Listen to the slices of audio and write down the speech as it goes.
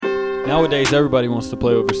Nowadays, everybody wants to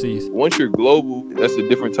play overseas. Once you're global, that's a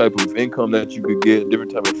different type of income that you could get, a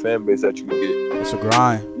different type of fan base that you could get. It's a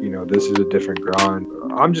grind. You know, this is a different grind.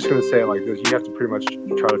 I'm just going to say it like this. You have to pretty much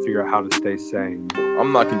try to figure out how to stay sane.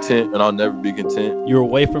 I'm not content, and I'll never be content. You're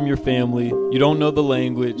away from your family. You don't know the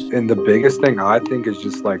language. And the biggest thing, I think, is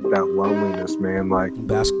just, like, that loneliness, man. Like,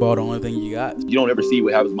 basketball, the only thing you got. You don't ever see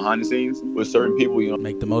what happens behind the scenes with certain people. You know,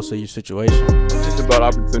 Make the most of your situation. It's just about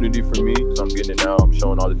opportunity for me. So I'm getting it now. I'm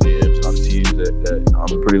showing all the DMs and all the T's that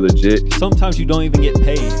I'm pretty legit. Sometimes you don't even get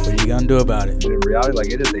paid. What are you going to do about it? in reality,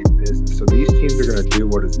 like, it is a business. So these teams are going to do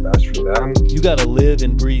what is best for them. You got to live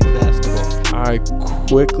and breathe basketball. I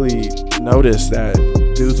quickly noticed that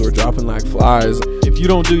dudes were dropping like flies. If you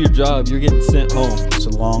don't do your job, you're getting sent home. It's a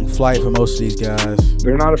long flight for most of these guys.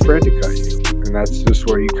 They're not afraid to cut you. And that's just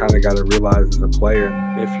where you kind of got to realize as a player,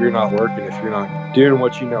 if you're not working, if you're not doing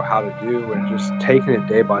what you know how to do and just taking it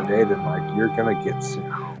day by day, then, like, you're going to get sent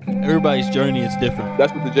home. Everybody's journey is different.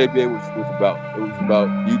 That's what the JBA was about. It was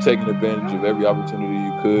about you taking advantage of every opportunity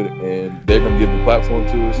you could, and they're going to give the platform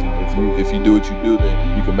to us. And if you do what you do,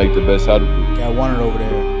 then you can make the best out of it. Got one over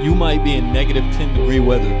there. You might be in negative 10-degree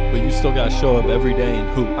weather, but you still got to show up every day and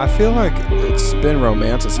hoop. I feel like it's been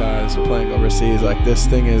romanticized playing overseas. Like, this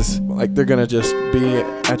thing is like they're gonna just be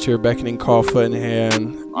at your beckoning call, foot in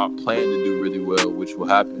hand. I plan to do really well, which will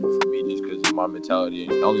happen for me just because of my mentality.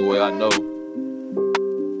 And the only way I know.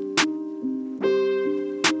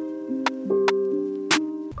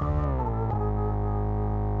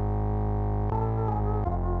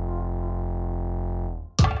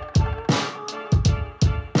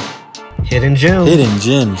 Hidden gems. Hidden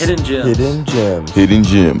gems. Hidden gems. Hidden gems. Hidden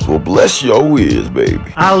gems. Well, bless your ears, baby.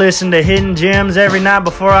 I listen to Hidden Gems every night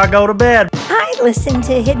before I go to bed. I listen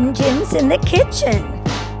to Hidden Gems in the kitchen.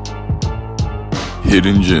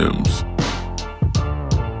 Hidden gems.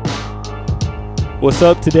 What's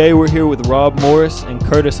up? Today we're here with Robb Morris and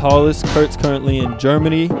Curtis Hollis. Kurt's currently in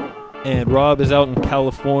Germany, and Robb is out in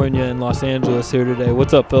California and Los Angeles here today.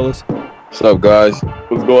 What's up, fellas? What's up, guys?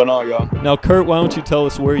 What's going on, y'all? Now, Kurt, why don't you tell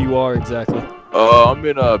us where you are exactly? I'm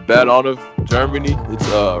in Bad Onuf, Germany.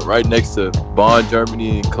 It's right next to Bonn,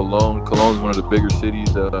 Germany, and Cologne. Cologne's one of the bigger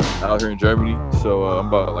cities out here in Germany. So I'm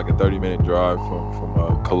about like a 30-minute drive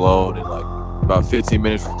from Cologne and like about 15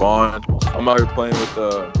 minutes from Bonn. I'm out here playing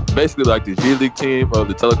with basically like the G League team of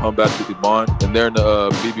the Telekom Basketball Bonn, and they're in the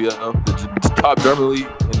BBL, the top German league,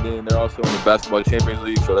 and then they're also in the Basketball Champions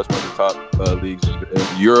League, so that's one of the top leagues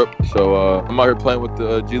in Europe. So I'm out here playing with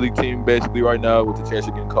the G League team basically right now with the chance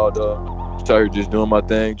of getting called up. Just out here just doing my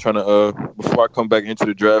thing, trying to before I come back into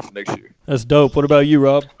the draft next year. That's dope. What about you,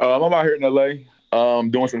 Robb? I'm out here in LA,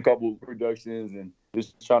 doing some couple productions and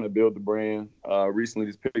just trying to build the brand. Recently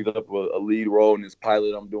just picked up a lead role in this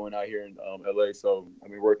pilot I'm doing out here in LA. So I've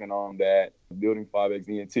been working on that, building 5X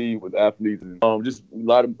ENT with athletes and just a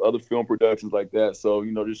lot of other film productions like that. So,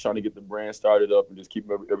 you know, just trying to get the brand started up and just keep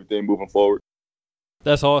everything moving forward.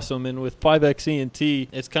 That's awesome. And with 5X ENT,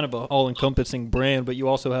 it's kind of an all-encompassing brand, but you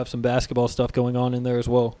also have some basketball stuff going on in there as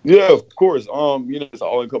well. Yeah, of course. You know, it's an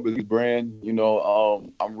all-encompassing brand. You know,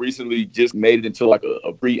 I'm recently just made it into like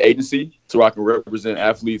a free agency so I can represent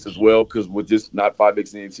athletes as well. Because with just not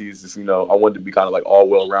 5X ENT, it's just, you know, I wanted to be kind of like all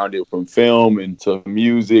well-rounded from film and to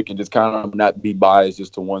music and just kind of not be biased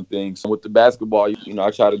just to one thing. So with the basketball, you know, I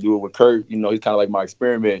try to do it with Kurt. You know, he's kind of like my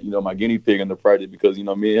experiment, you know, my guinea pig in the project because, you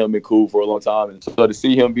know, me and him been cool for a long time. And so to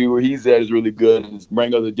see him be where he's at is really good, and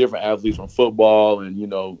bring other different athletes from football, and you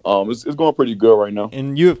know, it's going pretty good right now.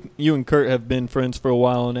 And you and Kurt have been friends for a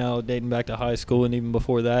while now, dating back to high school and even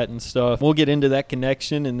before that and stuff. We'll get into that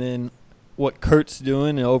connection and then what Kurt's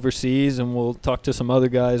doing overseas, and we'll talk to some other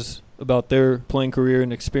guys about their playing career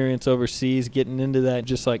and experience overseas, getting into that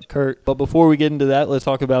just like Kurt. But before we get into that, let's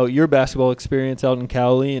talk about your basketball experience out in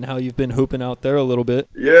Cali and how you've been hooping out there a little bit.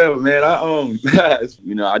 Yeah, man,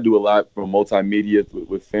 you know, I do a lot from multimedia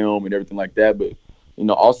with film and everything like that, but you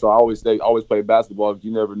know, also I always play basketball.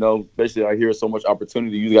 You never know, especially I hear so much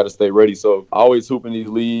opportunity. You got to stay ready. So I always hoop in these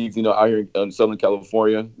leagues, you know, out here in Southern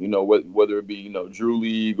California. You know, whether it be, you know, Drew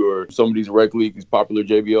League or some of these rec leagues, these popular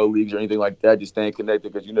JBL leagues or anything like that. Just staying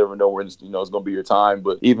connected because you never know when it's going to be your time.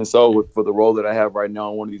 But even so, for the role that I have right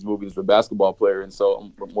now in one of these movies for basketball player, and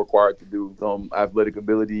so I'm required to do some athletic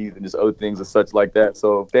abilities and just other things and such like that.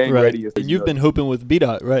 So staying ready. And you've been hooping with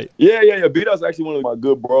B-Dot, right? Yeah. B-Dot's actually one of my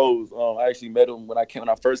good bros. I actually met him when when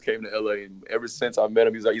I first came to LA, and ever since I met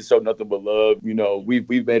him, he showed nothing but love. You know, we've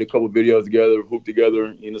made a couple videos together, hooped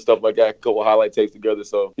together, you know, stuff like that, a couple highlight tapes together.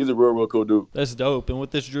 So he's a real cool dude. That's dope. And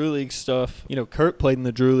with this Drew League stuff, you know, Kurt played in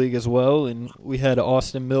the Drew League as well, and we had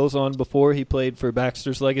Austin Mills on before. He played for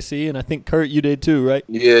Baxter's Legacy, and I think Kurt, you did too, right?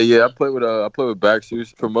 Yeah. I played with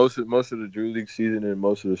Baxter's for most of the Drew League season and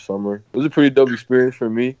most of the summer. It was a pretty dope experience for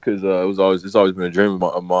me because it's always been a dream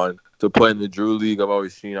of mine to play in the Drew League. I've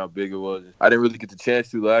always seen how big it was. I didn't really get the chance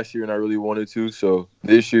to last year, and I really wanted to. So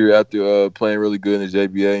this year, after playing really good in the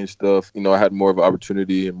JBA and stuff, you know, I had more of an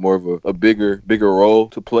opportunity and more of a bigger role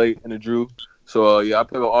to play in the Drew. So, I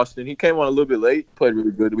played with Austin. He came on a little bit late, played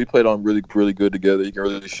really good. We played on really, really good together. He can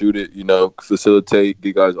really shoot it, you know, facilitate,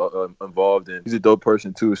 get guys involved. And he's a dope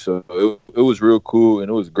person, too. So it was real cool, and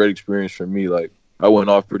it was a great experience for me. Like, I went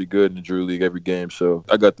off pretty good in the Drew League every game, so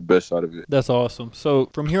I got the best out of it. That's awesome. So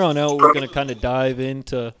from here on out, we're going to kind of dive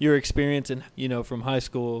into your experience and, you know, from high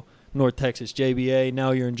school, North Texas, JBA,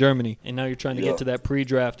 now you're in Germany, and now you're trying to get to that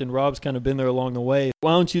pre-draft, and Rob's kind of been there along the way.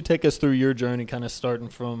 Why don't you take us through your journey, kind of starting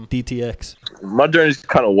from DTX? My journey's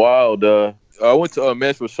kind of wild. I went to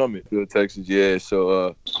Mansfield Summit, Texas, yeah.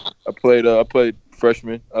 So I played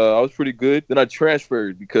freshman. I was pretty good. Then I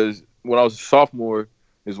transferred because when I was a sophomore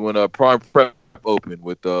is when Prime Prep opened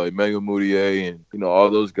with Emmanuel Moutier and, you know, all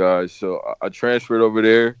those guys. So I transferred over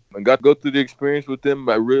there and got to go through the experience with them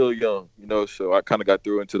like real young, you know. So I kind of got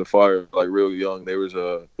through into the fire like real young. There was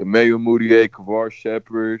Emmanuel Moutier, Kavar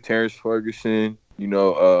Shepard, Terrence Ferguson, you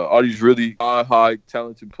know, all these really high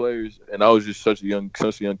talented players. And I was just such a young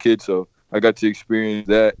kid. So I got to experience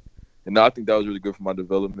that. And I think that was really good for my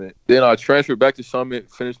development. Then I transferred back to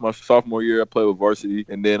Summit, finished my sophomore year. I played with varsity.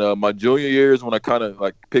 And then my junior year is when I kind of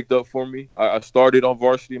like picked up for me. I started on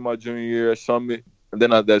varsity my junior year at Summit. And then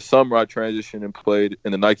that summer I transitioned and played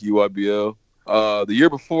in the Nike UIBL. The year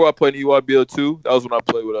before I played in UIBL too. That was when I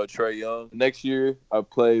played with Trey Young. Next year I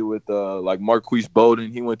played with like Marquise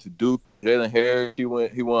Bolden. He went to Duke. Jalen Harris, he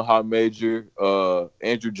won high major.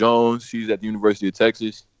 Andrew Jones, he's at the University of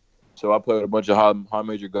Texas. So I played with a bunch of high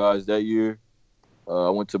major guys that year. I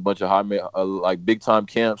went to a bunch of like big time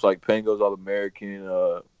camps like Pangos All-American,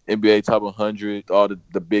 NBA Top 100, all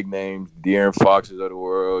the big names, De'Aaron Foxes of the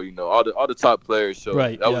world, you know, all the top players. So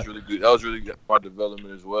that was really good. That was really good for my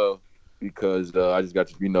development as well because I just got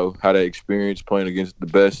to, you know, have that experience playing against the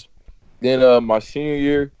best. Then my senior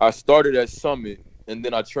year, I started at Summit and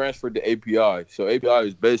then I transferred to API. So API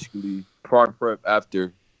is basically Prime Prep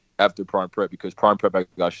after Prime Prep because Prime Prep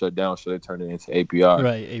got shut down, so they turned it into API.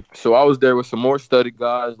 Right. So I was there with some more studded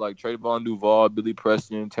guys like Trayvon Duval, Billy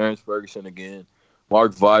Preston, Terrence Ferguson again,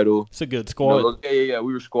 Mark Vital. It's a good squad. You know, yeah.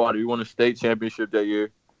 We were squadded. We won a state championship that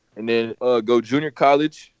year. And then go junior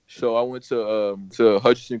college. So I went to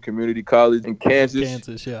Hutchinson Community College in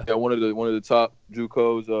Kansas. Yeah, one of the top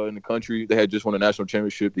JUCOs in the country. They had just won a national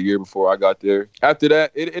championship the year before I got there. After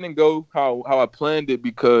that, it didn't go how I planned it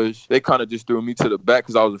because they kind of just threw me to the back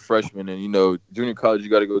because I was a freshman. And, you know, junior college, you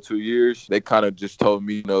got to go 2 years. They kind of just told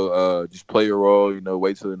me, you know, just play your role, you know,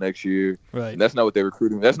 wait till the next year. Right. And that's not what they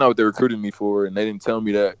recruited me. That's not what they recruited me for. And they didn't tell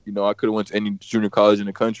me that, you know, I could have went to any junior college in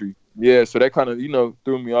the country. Yeah, so that kind of, you know,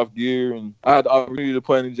 threw me off gear. And I had the opportunity to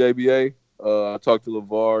play in the JBA. I talked to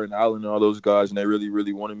LeVar and Allen and all those guys, and they really,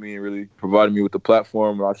 really wanted me and really provided me with the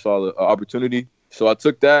platform where I saw the opportunity. So I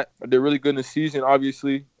took that. I did really good in the season,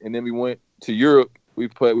 obviously, and then we went to Europe. We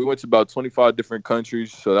went to about 25 different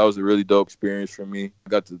countries, so that was a really dope experience for me. I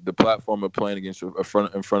got the platform of playing against in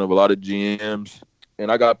front of a lot of GMs.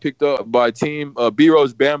 And I got picked up by a team, B.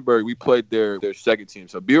 Rose Bamberg. We played their second team.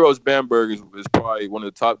 So B. Rose Bamberg is probably one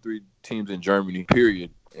of the top 3 teams in Germany, period.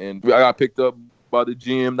 And I got picked up by the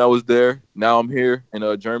GM that was there. Now I'm here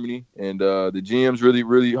in Germany, and the GM's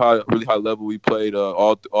really high level. We played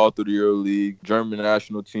all through the Euro League, German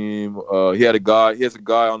national team. He has a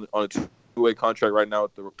guy on a 2-way contract right now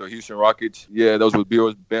with the Houston Rockets. Yeah, that was with B.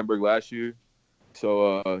 Rose Bamberg last year.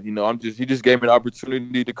 So, you know, he just gave me the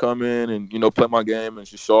opportunity to come in and, you know, play my game and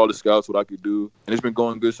just show all the scouts what I could do. And it's been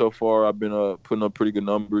going good so far. I've been putting up pretty good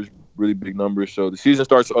numbers, really big numbers. So the season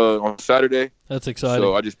starts on Saturday. That's exciting.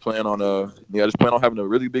 So I just plan on having a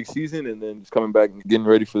really big season and then just coming back and getting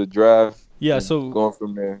ready for the draft. Yeah, so going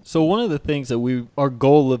from there. So one of the things that our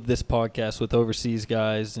goal of this podcast with overseas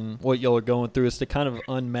guys and what y'all are going through is to kind of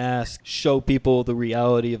unmask, show people the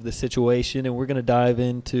reality of the situation, and we're going to dive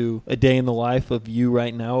into a day in the life of you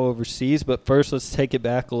right now overseas. But first, let's take it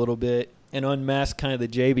back a little bit and unmask kind of the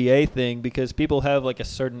JBA thing because people have like a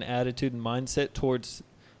certain attitude and mindset towards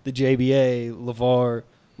the JBA, LeVar,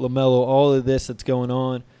 LaMelo, all of this that's going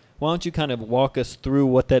on. Why don't you kind of walk us through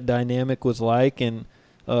what that dynamic was like and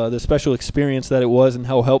the special experience that it was and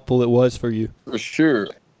how helpful it was for you. For sure.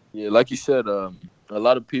 Yeah, like you said, a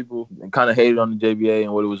lot of people kind of hated on the JBA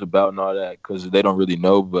and what it was about and all that because they don't really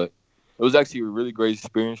know. But it was actually a really great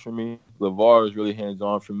experience for me. LeVar is really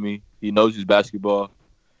hands-on for me. He knows his basketball.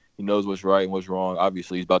 He knows what's right and what's wrong.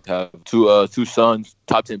 Obviously, he's about to have two sons,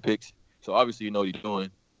 top 10 picks. So obviously, you know what he's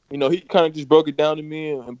doing. You know, he kind of just broke it down to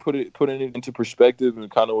me and put it into perspective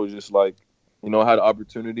and kind of was just like, you know, had an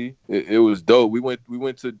opportunity. It was dope. We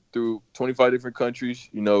went through 25 different countries.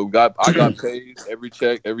 You know, I got paid every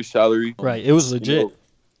check, every salary. Right. It was legit.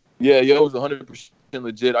 You know, yeah, it was 100%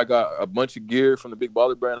 legit. I got a bunch of gear from the Big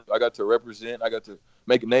Baller brand. I got to represent. I got to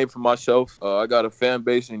make a name for myself. I got a fan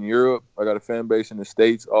base in Europe. I got a fan base in the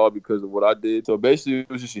States, all because of what I did. So basically, it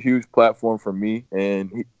was just a huge platform for me,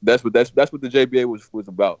 and that's what the JBA was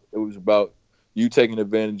about. It was about you taking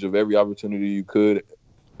advantage of every opportunity you could,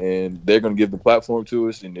 and they're gonna give the platform to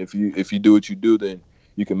us. And if you do what you do, then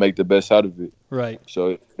you can make the best out of it. Right.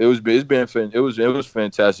 So it was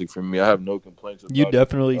fantastic for me. I have no complaints about it. You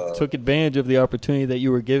definitely took advantage of the opportunity that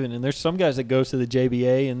you were given. And there's some guys that goes to the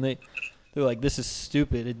JBA and they're like, this is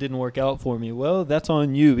stupid. It didn't work out for me. Well, that's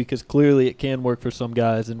on you because clearly it can work for some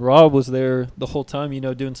guys. And Robb was there the whole time, you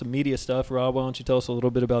know, doing some media stuff. Robb, why don't you tell us a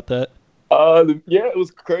little bit about that? Yeah, it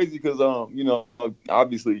was crazy because, you know,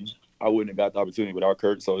 obviously I wouldn't have got the opportunity without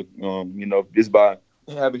Kurt. So, you know, just by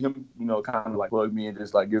having him, you know, kind of like plug me and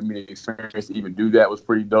just like give me the experience to even do that was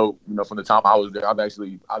pretty dope. You know, from the time I was there, I've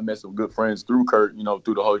met some good friends through Kurt, you know,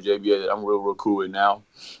 through the whole JBA that I'm real cool with now,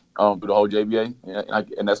 through the whole JBA.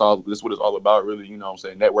 And that's what it's all about, really, you know what I'm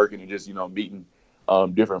saying, networking and just, you know, meeting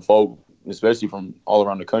different folk, especially from all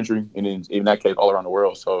around the country and in that case, all around the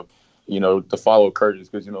world. So, you know, to follow Curtis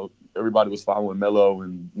because, you know, everybody was following Melo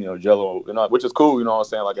and, you know, Jello, you know, which is cool, you know what I'm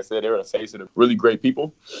saying? Like I said, they're the face of the really great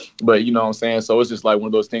people. But, you know what I'm saying? So it's just like one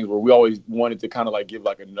of those things where we always wanted to kind of like give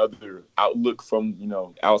like another outlook from, you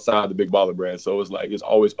know, outside the Big Baller brand. So it's like it's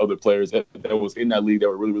always other players that was in that league that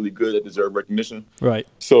were really, really good that deserve recognition. Right.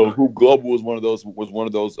 So Hoop Global was one of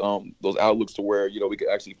those outlooks to where, you know, we could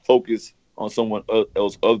actually focus on someone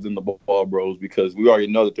else other than the Ball Bros because we already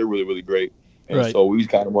know that they're really, really great. And so we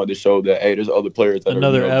kind of wanted to show that, hey, there's other players that are, you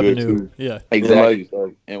know, avenue. Good too. Yeah. Exactly.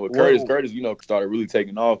 And with Curtis, you know, started really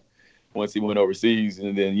taking off once he went overseas.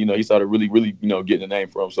 And then, you know, he started really, really, you know, getting a name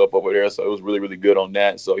for himself over there. So it was really, really good on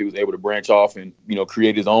that. So he was able to branch off and, you know,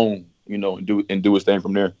 create his own, you know, and do his thing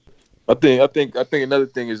from there. I think another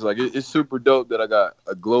thing is like it's super dope that I got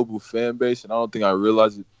a global fan base, and I don't think I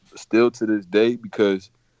realize it still to this day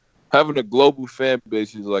because having a global fan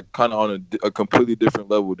base is like kind of on a completely different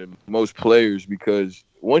level than most players because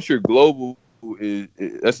once you're global,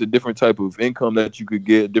 that's a different type of income that you could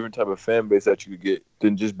get, a different type of fan base that you could get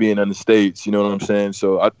than just being in the States. You know what I'm saying?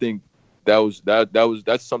 So I think that's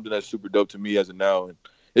something that's super dope to me as of now, and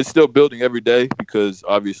it's still building every day because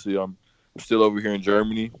obviously I'm still over here in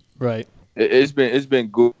Germany. Right. It's been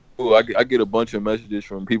good. I get a bunch of messages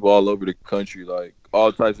from people all over the country, like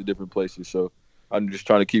all types of different places. So I'm just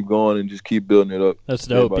trying to keep going and just keep building it up. That's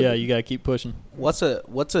dope. Yeah, you got to keep pushing. What's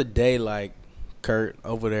a day like, Kurt,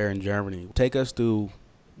 over there in Germany? Take us through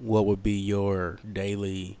what would be your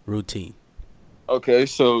daily routine. Okay,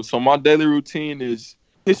 so my daily routine is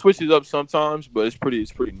it switches up sometimes, but it's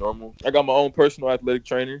pretty normal. I got my own personal athletic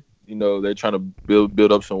trainer. You know, they're trying to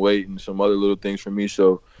build up some weight and some other little things for me.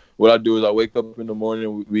 So what I do is I wake up in the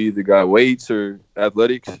morning. We either got weights or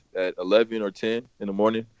athletics at 11 or 10 in the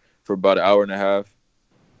morning for about an hour and a half.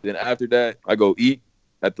 Then after that, I go eat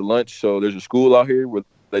at the lunch. So there's a school out here where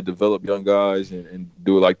they develop young guys and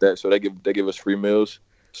do it like that. So they give us free meals.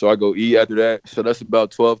 So I go eat after that. So that's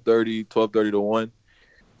about 12:30 to 1.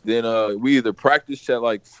 Then we either practice at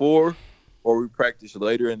like 4 or we practice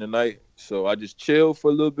later in the night. So I just chill for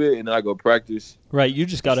a little bit and then I go practice. Right, you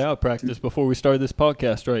just got out of practice before we started this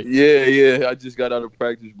podcast, right? Yeah, I just got out of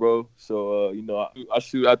practice, bro. So you know, I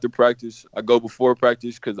shoot after practice. I go before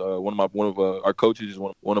practice because one of our coaches is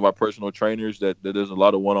one of our personal trainers that does a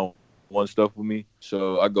lot of one-on-one stuff with me.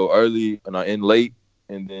 So I go early and I end late,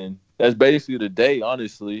 and then that's basically the day.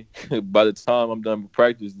 Honestly, by the time I'm done with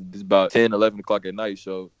practice, it's about 10, 11 o'clock at night.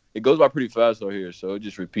 So it goes by pretty fast out here. So it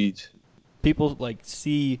just repeats. People like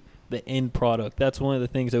see the end product. That's one of the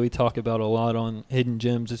things that we talk about a lot on Hidden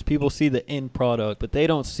Gems is people see the end product, but they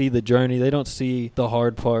don't see the journey. They don't see the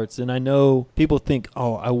hard parts. And I know people think,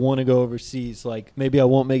 oh, I want to go overseas. Like maybe I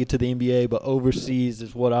won't make it to the NBA, but overseas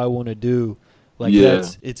is what I want to do. Like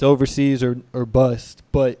it's overseas or bust.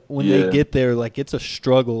 But when they get there, like it's a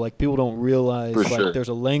struggle. Like people don't realize there's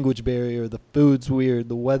a language barrier, the food's weird,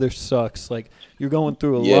 the weather sucks. Like you're going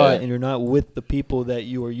through a lot and you're not with the people that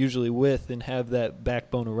you are usually with and have that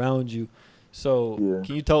backbone around you. So Yeah.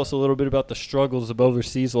 can you tell us a little bit about the struggles of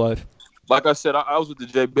overseas life? Like I said, I was with the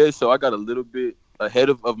JBS, so I got a little bit ahead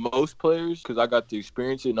of most players because I got to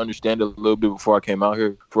experience it and understand it a little bit before I came out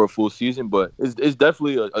here for a full season. But it's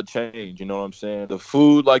definitely a change, you know what I'm saying? The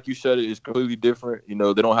food, like you said, is completely different. You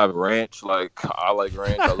know, they don't have ranch. Like, I like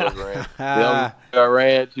ranch. I love ranch. They don't got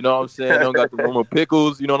ranch, you know what I'm saying? They don't got the normal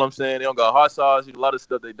pickles, you know what I'm saying? They don't got hot sauce. A lot of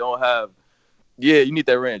stuff they don't have. Yeah, you need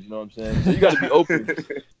that ranch, you know what I'm saying? So you got to be open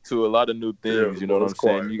to a lot of new things, you know what I'm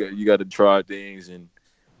saying? You got to try things. And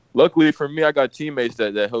luckily for me, I got teammates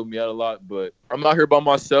that help me out a lot, but I'm out here by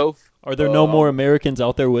myself. Are there no more Americans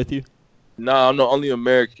out there with you? Nah, I'm the only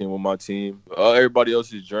American with my team. Everybody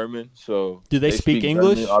else is German, so do they speak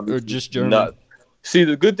English German, or just German? Nah. See,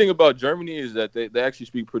 the good thing about Germany is that they actually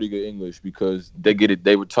speak pretty good English because they get it.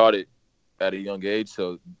 They were taught it at a young age,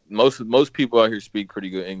 so most people out here speak pretty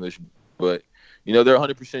good English, but you know, they're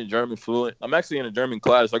 100% German fluent. I'm actually in a German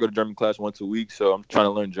class. I go to German class once a week, so I'm trying to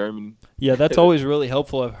learn German. Yeah, that's always really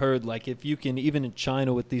helpful. I've heard, like, if you can, even in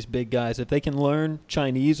China with these big guys, if they can learn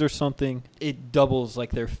Chinese or something, it doubles, like,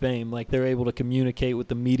 their fame. Like, they're able to communicate with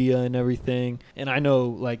the media and everything. And I know,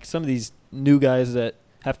 like, some of these new guys that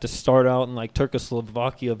have to start out in, like,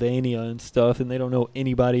 Czechoslovakia and stuff, and they don't know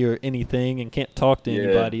anybody or anything and can't talk to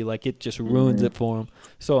anybody. Like, it just ruins it for them.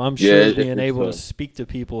 So I'm sure being able to speak to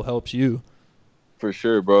people helps you. For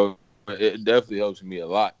sure, bro. It definitely helps me a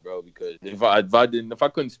lot, bro, because if I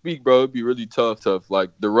couldn't speak, bro, it'd be really tough.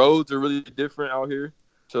 Like, the roads are really different out here.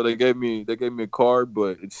 So they gave me a car,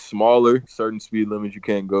 but it's smaller. Certain speed limits you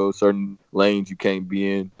can't go, certain lanes you can't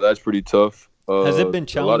be in. That's pretty tough. Has it been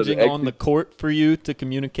challenging on the court for you to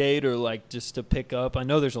communicate or, like, just to pick up? I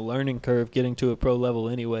know there's a learning curve getting to a pro level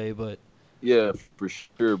anyway, but yeah, for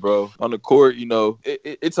sure, bro. On the court, you know,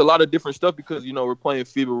 it's a lot of different stuff because, you know, we're playing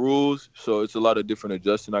FIBA rules, so it's a lot of different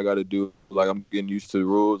adjusting I got to do. Like, I'm getting used to the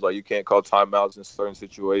rules. Like, you can't call timeouts in certain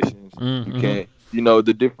situations. Mm-hmm. You can't, you know,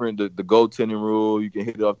 the goaltending rule, you can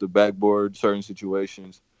hit it off the backboard, certain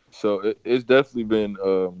situations. So it's definitely been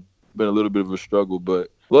a little bit of a struggle, but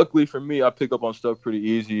luckily for me, I pick up on stuff pretty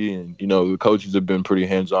easy, and you know the coaches have been pretty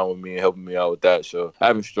hands-on with me and helping me out with that. So I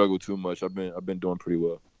haven't struggled too much. I've been doing pretty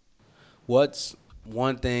well. What's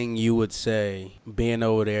one thing you would say being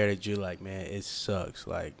over there that you're like, man, it sucks?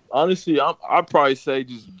 Like, honestly, I'd probably say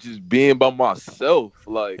just being by myself.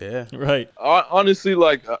 Like, yeah, right. Honestly,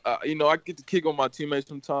 like, you know, I get to kick on my teammates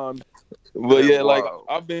sometimes. But yeah, like,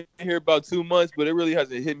 I've been here about 2 months, but it really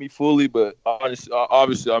hasn't hit me fully. But honestly,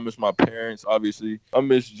 obviously, I miss my parents. Obviously, I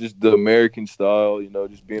miss just the American style, you know,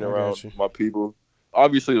 just being around my people.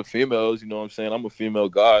 Obviously, the females, you know what I'm saying? I'm a female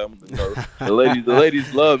guy. You know, the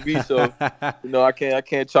ladies love me, so you know, I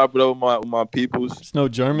can't chop it over with my peoples. There's no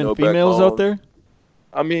German females out there?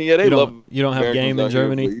 I mean, yeah, they love. You don't have Americans game in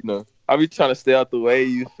Germany? Here, but, you know, I be trying to stay out the way.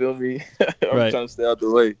 You feel me? I'm trying to stay out the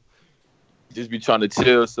way. Just be trying to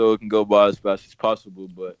chill so it can go by as fast as possible.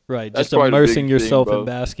 But right, just immersing yourself in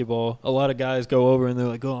basketball. A lot of guys go over and they're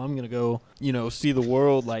like, "Oh, I'm gonna go, you know, see the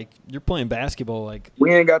world." Like, you're playing basketball. Like,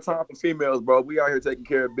 we ain't got time for females, bro. We out here taking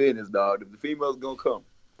care of business, dog. If the females gonna come.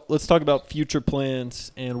 Let's talk about future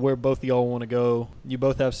plans and where both of y'all want to go. You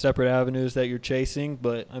both have separate avenues that you're chasing,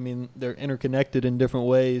 but, I mean, they're interconnected in different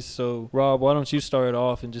ways. So, Rob, why don't you start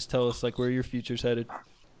off and just tell us, like, where your future's headed?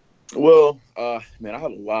 Well, man, I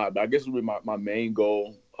have a lot. But I guess it would be my main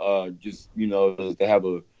goal, just, you know, is to have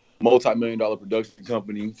a multi-million-dollar production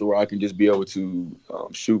company so where I can just be able to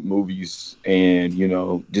shoot movies and, you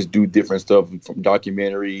know, just do different stuff from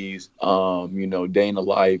documentaries, you know, day in the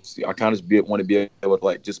life. I kind of want to be able to,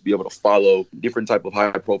 like, just be able to follow different type of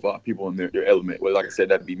high-profile people in their element. Whether, like I said,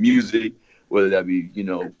 that be music, whether that be, you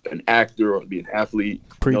know, an actor or be an athlete.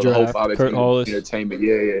 Pre-draft, you know, the whole 5X Hollis. Entertainment.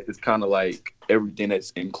 Yeah. It's kind of like everything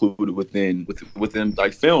that's included within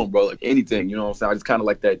like film, bro, like anything, you know what I'm saying? I just kind of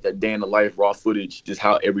like that day in the life, raw footage, just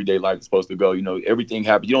how everyday life is supposed to go. You know, everything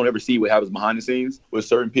happens. You don't ever see what happens behind the scenes with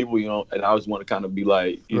certain people, you know, and I always want to kind of be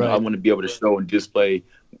like, you know, I want to be able to show and display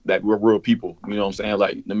that we're real people, you know what I'm saying?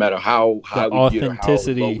 Like, no matter how high we get or how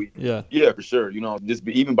low we, yeah, for sure. You know,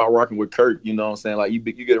 even by rocking with Kurt, you know what I'm saying? Like, you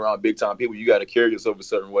get around big time people, you got to carry yourself a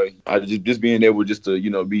certain way. Just being able just to, you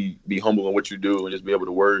know, be humble in what you do and just be able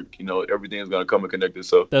to work, you know, everything's going to come and connect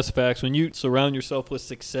itself. That's facts. When you surround yourself with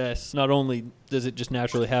success, not only does it just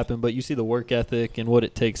naturally happen, but you see the work ethic and what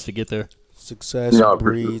it takes to get there. Success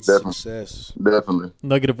breeds success. Definitely.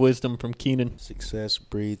 Nugget of wisdom from Keenan. Success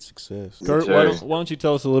breeds success. Kurt, why don't you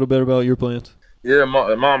tell us a little bit about your plans? Yeah,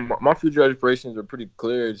 my future aspirations are pretty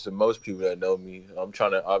clear to most people that know me. I'm trying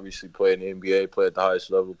to obviously play in the NBA, play at the highest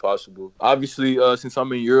level possible. Obviously, since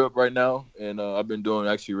I'm in Europe right now, and I've been doing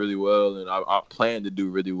actually really well, and I plan to do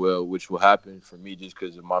really well, which will happen for me just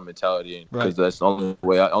because of my mentality and because that's the only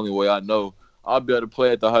way I know I'll be able to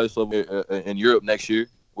play at the highest level in Europe next year,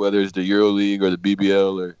 whether it's the Euro League or the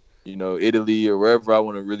BBL or Italy or wherever I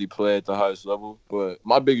want to really play at the highest level. But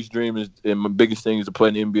my biggest dream is, and my biggest thing is to play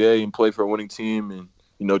in the NBA and play for a winning team and,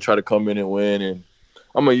 try to come in and win. And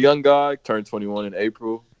I'm a young guy, turned 21 in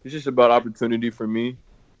April. It's just about opportunity for me.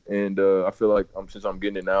 And I feel like since I'm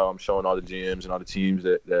getting it now, I'm showing all the GMs and all the teams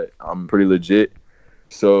that I'm pretty legit.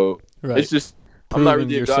 So it's just, I'm not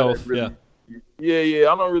really a guy that really,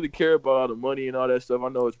 Yeah, I don't really care about all the money and all that stuff. I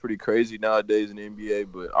know it's pretty crazy nowadays in the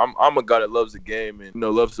NBA, but I'm a guy that loves the game and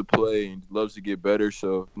loves to play and loves to get better.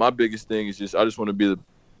 So my biggest thing is I just want to be the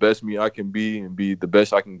best me I can be and be the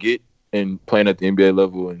best I can get and playing at the NBA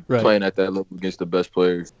level and playing at that level against the best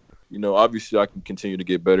players. Obviously I can continue to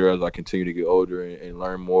get better as I continue to get older and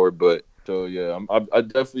learn more, but so, yeah, I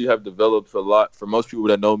definitely have developed a lot. For most people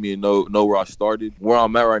that know me and know where I started, where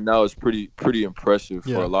I'm at right now is pretty impressive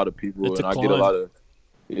for a lot of people. And I get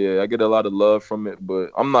a lot of love from it.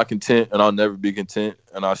 But I'm not content, and I'll never be content.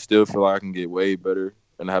 And I still feel like I can get way better,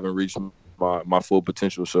 and I haven't reached my full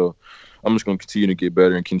potential. So I'm just going to continue to get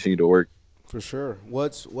better and continue to work. For sure.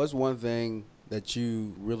 What's one thing that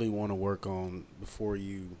you really want to work on for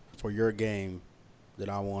your game that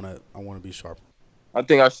I want to be sharp? I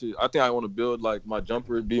think I want to build like my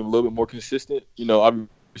jumper, be a little bit more consistent.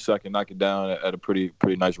 Obviously I can knock it down at a pretty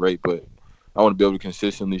nice rate, but I want to be able to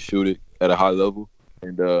consistently shoot it at a high level.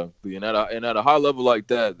 And at a high level like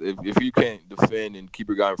that, if you can't defend and keep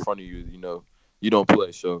your guy in front of you, you don't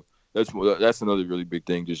play. So that's another really big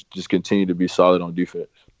thing. Just continue to be solid on defense.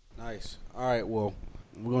 Nice. All right. Well,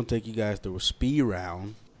 we're gonna take you guys through a speed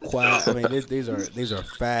round. I mean, these are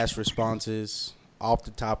fast responses. Off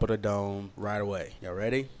the top of the dome right away. Y'all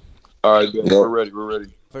ready? All right, good. We're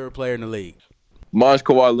ready. Favorite player in the league? Mine's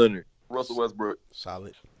Kawhi Leonard. Russell Westbrook.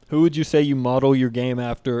 Solid. Who would you say you model your game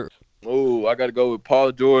after? Oh, I got to go with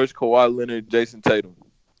Paul George, Kawhi Leonard, Jason Tatum.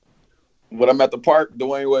 When I'm at the park,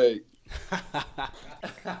 Dwayne Wade.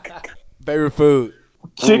 Favorite food?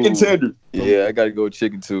 Chicken tender. Yeah, I got to go with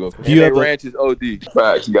chicken too. Ranch is OD.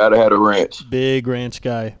 Facts, got to have a ranch. Big ranch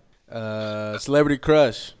guy. Celebrity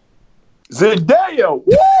crush? Zendaya.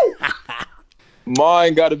 Woo!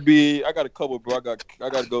 Mine got to be. I got a couple, bro. I got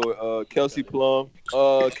to go with Kelsey Plum.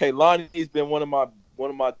 Kaylani's been one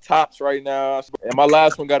of my tops right now, and my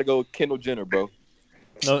last one got to go with Kendall Jenner, bro.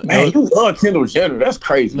 Man, you love Kendall Jenner. That's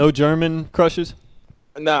crazy. No German crushes?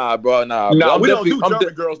 Nah, bro. Nah, we don't do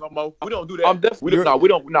German girls no more. We don't do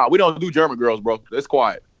that. We don't do German girls, bro. It's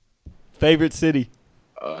quiet. Favorite city?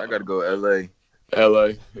 I got to go L.A.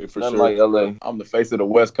 L.A. for Nothing sure. like L.A. I'm the face of the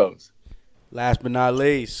West Coast. Last but not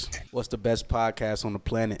least, what's the best podcast on the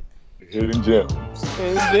planet? Hidden Gems.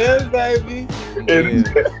 Hidden Gems, baby. Hidden Gems,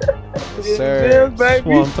 baby. That's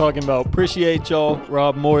what I'm talking about. Appreciate y'all.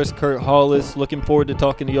 Robb Morris, Kurt Hollis. Looking forward to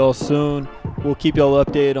talking to y'all soon. We'll keep y'all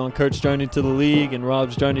updated on Kurt's journey to the league and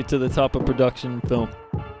Robb's journey to the top of production film.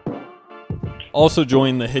 Also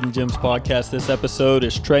joining the Hidden Gems podcast this episode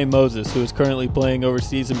is Trey Moses, who is currently playing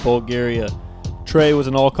overseas in Bulgaria. Trey was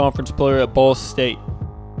an all-conference player at Ball State.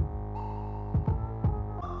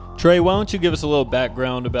 Trey, why don't you give us a little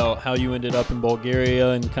background about how you ended up in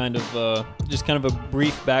Bulgaria and kind of a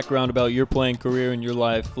brief background about your playing career and your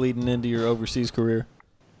life leading into your overseas career?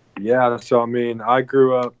 Yeah, so I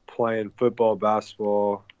grew up playing football,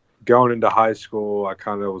 basketball. Going into high school, I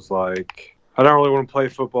kind of was like, I don't really want to play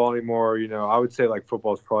football anymore. I would say like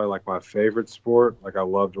football is probably like my favorite sport. Like I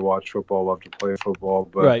love to watch football, love to play football,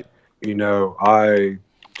 but right. I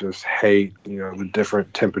just hate, the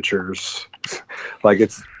different temperatures. Like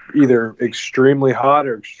it's either extremely hot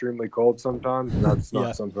or extremely cold sometimes, and that's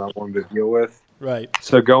not something I wanted to deal with. Right.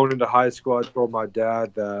 So going into high school, I told my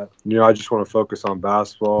dad that, I just want to focus on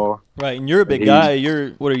basketball. Right, and you're a big guy.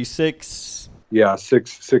 What are you, 6'? Yeah,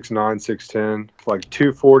 6'9", 6'10", like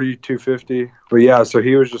 240, 250. But yeah, so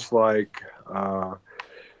he was just like,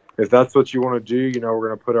 if that's what you want to do, we're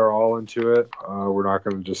going to put our all into it. We're not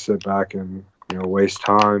going to just sit back and, waste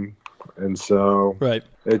time. And so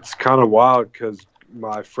it's kind of wild because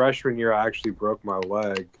my freshman year, I actually broke my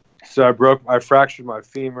leg. So I fractured my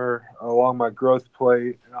femur along my growth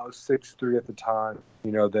plate, and I was 6'3" at the time.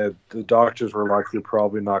 The doctors were like, you're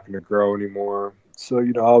probably not going to grow anymore. So,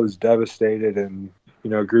 I was devastated and,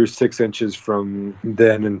 grew 6 inches from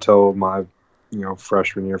then until my,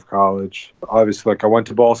 freshman year of college. Obviously, I went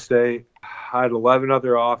to Ball State. I had 11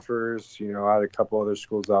 other offers. You know, I had a couple other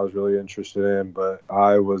schools I was really interested in, but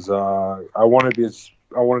I wanted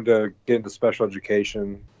to get into special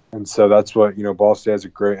education. And so that's what, you know, Ball State has a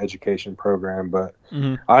great education program, but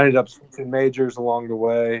I ended up switching majors along the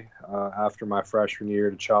way after my freshman year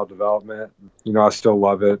to child development. You know, I still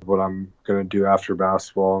love it, what I'm going to do after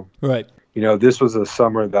basketball. Right. You know, this was a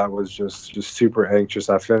summer that was just super anxious.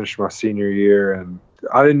 I finished my senior year and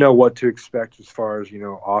I didn't know what to expect as far as, you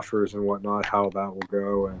know, offers and whatnot, how that will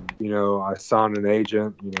go. And, you know, I signed an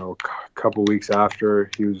agent, you know, a couple weeks after.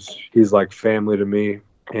 He's like family to me.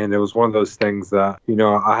 And it was one of those things that, you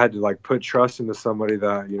know, I had to like put trust into somebody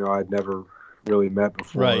that, you know, I'd never really met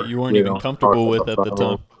before. Right. You weren't even comfortable with at the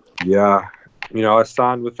time. Yeah. You know, I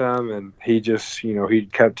signed with them and he just, you know, he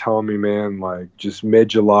kept telling me, man, like just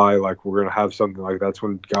mid-July, like we're going to have something. Like that's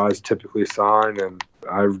when guys typically sign. And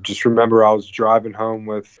I just remember I was driving home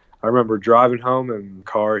and in the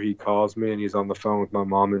car, he calls me and he's on the phone with my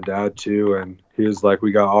mom and dad too. And he was like,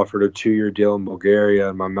 we got offered a 2-year deal in Bulgaria.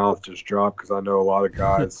 And my mouth just dropped because I know a lot of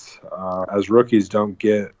guys as rookies don't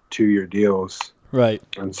get 2-year deals. Right.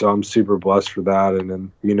 And so I'm super blessed for that. And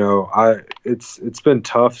then, you know, it's been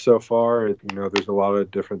tough so far. You know, there's a lot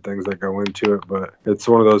of different things that go into it, but it's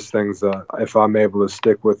one of those things that if I'm able to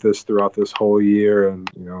stick with this throughout this whole year and,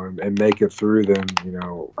 you know, and make it through, then, you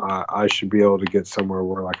know, I should be able to get somewhere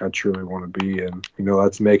where like I truly want to be. And, you know,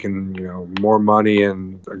 that's making, you know, more money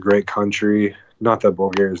in a great country. Not that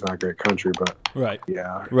Bulgaria is not a great country, but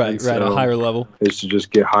yeah. Right, so a higher level. It's to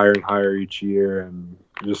just get higher and higher each year and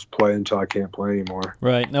just play until I can't play anymore.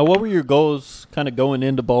 Right. Now, what were your goals kind of going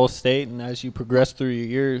into Ball State and as you progressed through your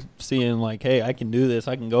year, seeing like, hey, I can do this.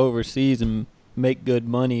 I can go overseas and make good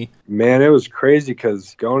money? Man, it was crazy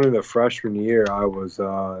because going into the freshman year, I was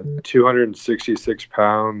 266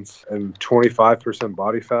 pounds and 25%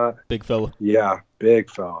 body fat. Big fella. Yeah, big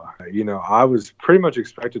fella. You know, I was pretty much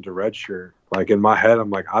expected to redshirt. Like in my head,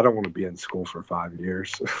 I'm like, I don't want to be in school for 5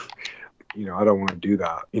 years. You know, I don't want to do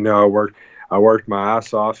that. You know, I worked my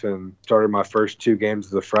ass off and started my first 2 games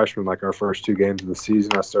as a freshman, like our first 2 games of the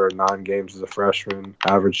season. I started 9 games as a freshman,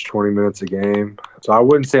 averaged 20 minutes a game. So I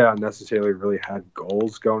wouldn't say I necessarily really had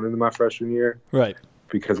goals going into my freshman year. Right.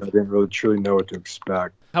 Because I didn't really truly know what to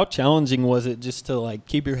expect. How challenging was it just to like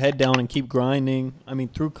keep your head down and keep grinding? I mean,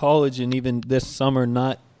 through college and even this summer,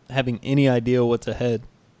 not having any idea what's ahead.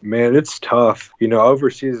 Man, it's tough. You know,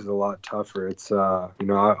 overseas is a lot tougher. It's, you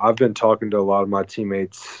know, I've been talking to a lot of my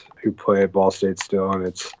teammates who play at Ball State still,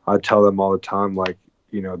 and I tell them all the time, like,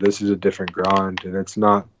 you know, this is a different grind, and it's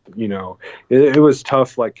not, you know, it was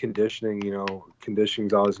tough, like conditioning, you know,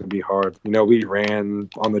 conditioning's always going to be hard. You know, we ran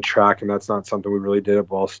on the track, and that's not something we really did at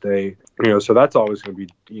Ball State, you know, so that's always going to be,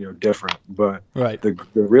 you know, different. But the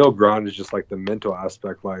real grind is just like the mental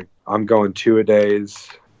aspect. Like, I'm going 2-a-days,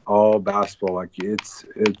 all basketball. Like,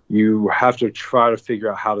 you have to try to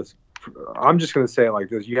figure out how to, I'm just going to say it like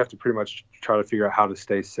this, you have to pretty much try to figure out how to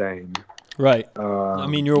stay sane. Right. I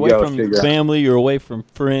mean, you're away from family, you're away from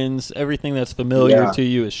friends. Everything that's familiar to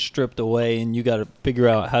you is stripped away, and you got to figure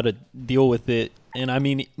out how to deal with it. And, I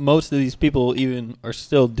mean, most of these people even are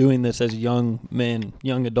still doing this as young men,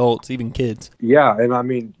 young adults, even kids. Yeah, and, I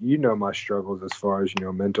mean, you know my struggles as far as, you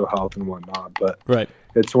know, mental health and whatnot. But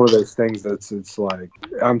it's one of those things it's like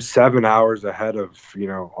I'm 7 hours ahead of, you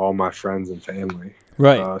know, all my friends and family.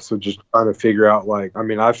 Right. So just trying to figure out, like, I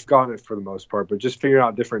mean, I've gotten it for the most part, but just figuring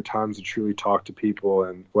out different times to truly talk to people,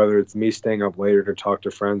 and whether it's me staying up later to talk to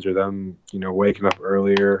friends or them, you know, waking up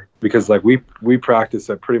earlier. Because, like, we practice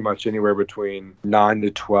at pretty much anywhere between 9 to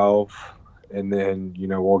 12, and then, you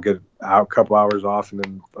know, we'll get out a couple hours off, and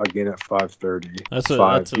then again at 5:30. That's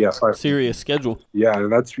a serious schedule. Yeah,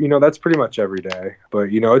 and that's, you know, that's pretty much every day.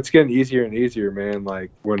 But, you know, it's getting easier and easier, man. Like,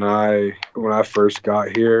 when I first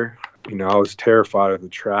got here, you know, I was terrified of the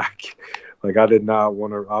track. Like, I did not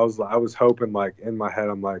want to. I was hoping, like, in my head,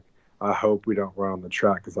 I'm like, I hope we don't run on the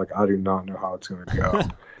track because, like, I do not know how it's going to go.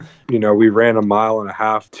 You know, we ran a 1.5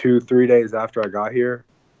 miles 2-3 days after I got here,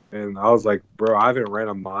 and I was like, bro, I haven't ran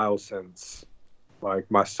a mile since, like,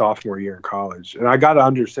 my sophomore year in college. And I got an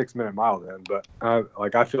under 6-minute mile then, but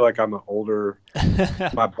I feel like I'm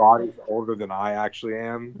my body's older than I actually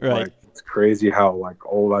am. Right. Like, it's crazy how, like,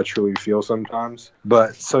 old I truly feel sometimes.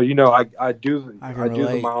 But so, you know, I do the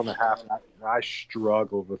 1.5 miles, and I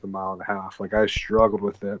struggled with the 1.5 miles. Like, I struggled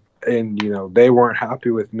with it. and, they weren't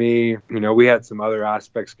happy with me. We had some other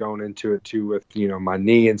aspects going into it too with, my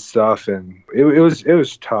knee and stuff. And it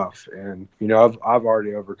was tough. And, I've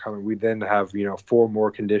already overcome it. We then have, 4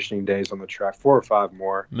 more conditioning days on the track, 4 or 5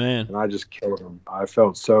 more. Man. And I just killed them. I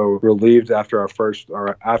felt so relieved after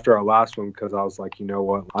our last one, because I was like, you know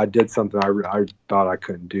what? I did something I thought I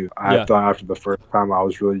couldn't do. I thought after the first time I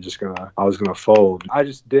was really just going to fold. I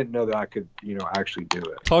just didn't know that I could, actually do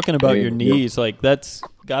it. Talking about your knees, like that's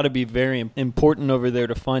got to be very important over there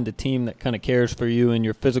to find a team that kind of cares for you and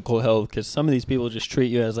your physical health, because some of these people just treat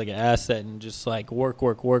you as like an asset and just like work.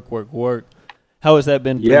 How has that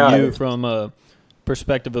been for you from a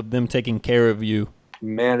perspective of them taking care of you?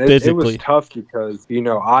 Man, it was tough because,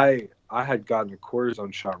 I had gotten a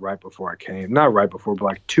cortisone shot right before I came. Not right before, but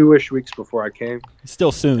like 2-ish weeks before I came.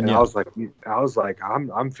 Still soon, and yeah. I was like,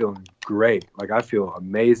 I'm feeling great. Like, I feel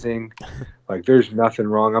amazing. Like, there's nothing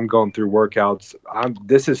wrong. I'm going through workouts.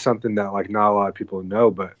 This is something that, like, not a lot of people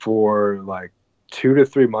know, but for like 2 to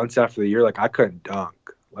 3 months after the year, like, I couldn't dunk.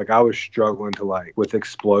 Like, I was struggling to, like, with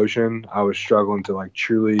explosion, I was struggling to, like,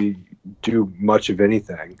 truly do much of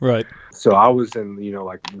anything. Right. So I was in,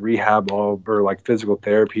 like, rehab like physical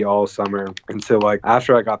therapy all summer. And so, like,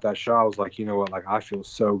 after I got that shot, I was like, you know what, like, I feel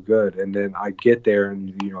so good. And then I get there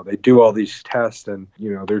and, they do all these tests and,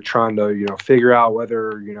 they're trying to, figure out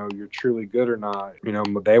whether, you're truly good or not.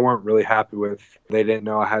 They weren't really happy they didn't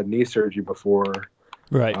know I had knee surgery before.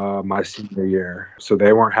 Right. My senior year. So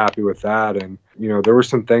they weren't happy with that. And, there were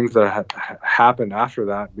some things that had happened after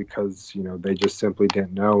that because, they just simply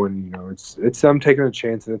didn't know. And, it's them taking a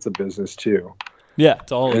chance, and it's a business too. Yeah,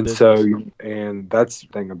 it's all a business. And that's the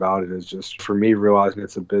thing about it is just for me realizing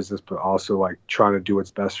it's a business, but also like trying to do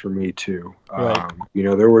what's best for me too. Right.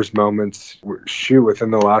 There was moments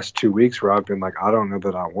within the last 2 weeks where I've been like, I don't know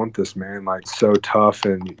that I want this, man. Like, so tough.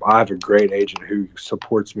 And I have a great agent who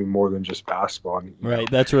supports me more than just basketball. And, right.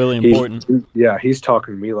 That's really important. He's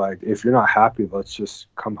talking to me like, if you're not happy, let's just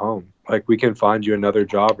come home. Like, we can find you another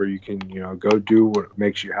job, or you can, go do what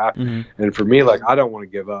makes you happy. Mm-hmm. And for me, like, I don't want to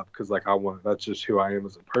give up because, like, that's just who I am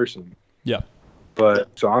as a person. Yeah. But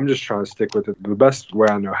so I'm just trying to stick with it the best way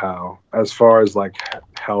I know how. As far as like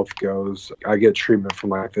health goes, I get treatment from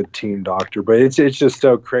like the team doctor, but it's just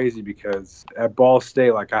so crazy because at Ball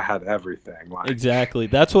State, like, I had everything. Like, exactly.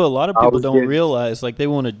 That's what a lot of people don't realize. Like, they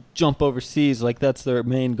want to jump overseas, like that's their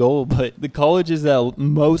main goal. But the colleges that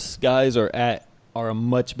most guys are at are a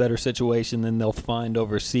much better situation than they'll find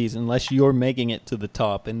overseas unless you're making it to the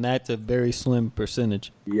top, and that's a very slim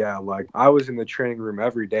percentage. Yeah, like, I was in the training room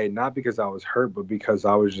every day, not because I was hurt, but because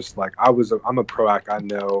I was just like, I'm a pro act. I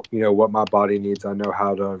know, what my body needs. I know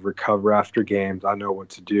how to recover after games. I know what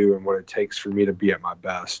to do and what it takes for me to be at my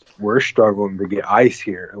best. We're struggling to get ice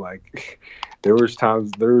here. Like, there was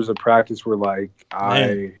a practice where like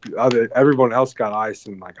everyone else got ice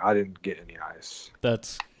and like I didn't get any ice.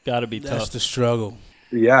 That's got to be tough. That's the struggle.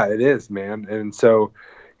 Yeah, it is, man. And so,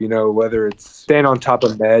 whether it's staying on top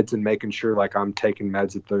of meds and making sure like I'm taking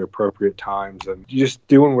meds at the appropriate times and just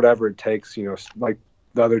doing whatever it takes, like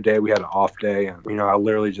the other day we had an off day and, I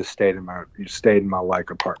literally just stayed in my like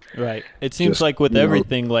apartment. Right. It seems like with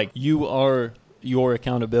everything, like you are your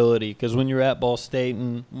accountability, because when you're at Ball State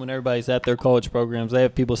and when everybody's at their college programs, they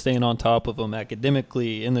have people staying on top of them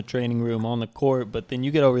academically, in the training room, on the court, but then you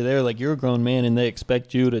get over there like you're a grown man and they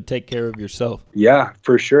expect you to take care of yourself. Yeah,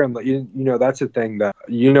 for sure. And that's the thing that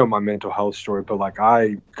my mental health story, but like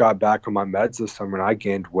I got back on my meds this summer and I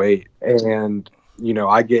gained weight, and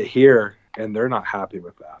I get here and they're not happy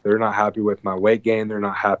with that. They're not happy with my weight gain. They're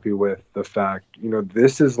not happy with the fact,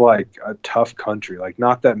 this is like a tough country. Like,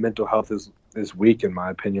 not that mental health is weak in my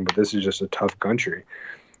opinion, but this is just a tough country.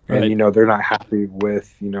 And, right. They're not happy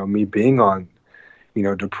with, me being on,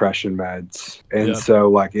 depression meds. And so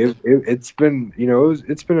like, it's been,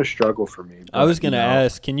 it's been a struggle for me. But, I was going to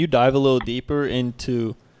ask, can you dive a little deeper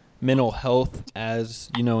into mental health as,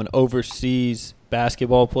 an overseas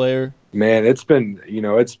basketball player? Man, it's been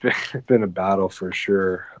a battle for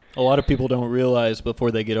sure. A lot of people don't realize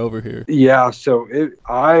before they get over here. Yeah. So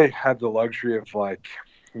I had the luxury of like,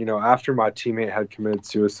 after my teammate had committed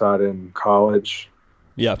suicide in college,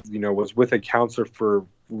 was with a counselor for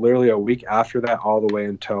literally a week after that, all the way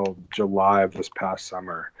until July of this past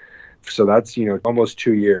summer. So that's, almost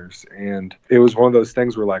 2 years. And it was one of those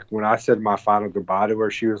things where like, when I said my final goodbye to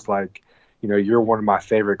her, she was like, you're one of my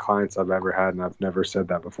favorite clients I've ever had, and I've never said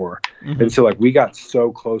that before. Mm-hmm. And so like, we got so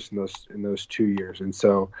close in those 2 years. And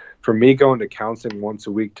so for me going to counseling once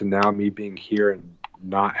a week to now me being here and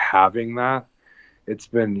not having that, it's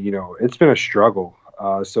been a struggle.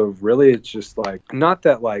 So really it's just like, not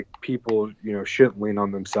that like people, shouldn't lean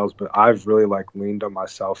on themselves, but I've really like leaned on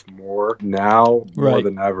myself more now, more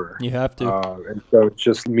than ever. You have to. And so it's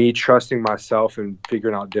just me trusting myself and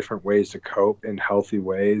figuring out different ways to cope in healthy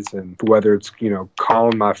ways. And whether it's,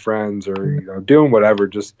 calling my friends or, doing whatever,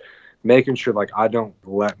 just making sure like I don't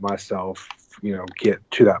let myself, get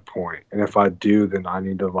to that point. And if I do, then I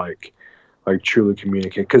need to like truly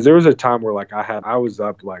communicate. Because there was a time where like I was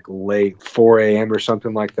up like late 4 a.m. or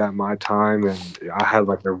something like that my time, and I had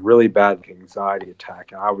like a really bad anxiety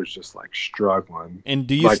attack, and I was just like struggling. And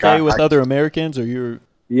do you stay with other Americans, or you're?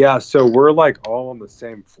 Yeah, so we're like all on the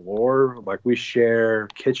same floor. Like we share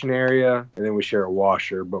kitchen area, and then we share a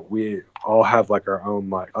washer, but we all have like our own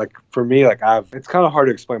like for me, like it's kind of hard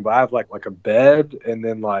to explain, but I have like a bed, and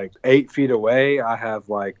then like 8 feet away I have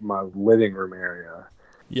like my living room area.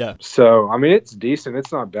 Yeah. So, I mean, it's decent.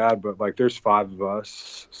 It's not bad, but like there's 5 of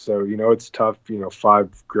us. So, it's tough,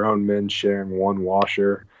 5 grown men sharing one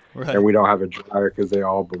washer. Right. And we don't have a dryer because they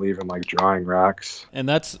all believe in like drying racks. And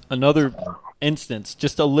that's another instance,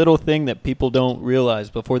 just a little thing that people don't realize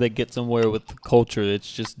before they get somewhere with the culture.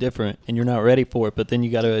 It's just different and you're not ready for it, but then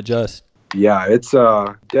you got to adjust. Yeah, it's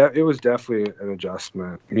it was definitely an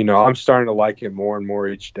adjustment. I'm starting to like it more and more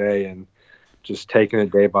each day, and just taking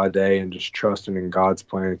it day by day and just trusting in God's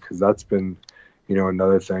plan, because that's been,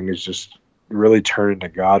 another thing is just really turning to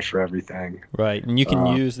God for everything. Right, and you can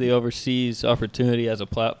use the overseas opportunity as a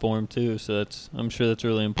platform too, so I'm sure that's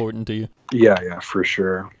really important to you. Yeah, for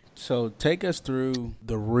sure. So take us through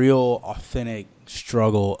the real authentic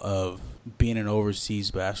struggle of being an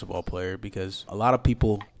overseas basketball player, because a lot of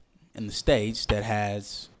people in the States that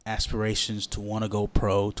has aspirations to want to go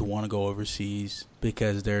pro, to want to go overseas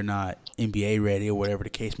because they're not NBA ready or whatever the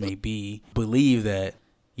case may be, believe that,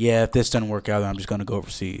 yeah, if this doesn't work out, then I'm just going to go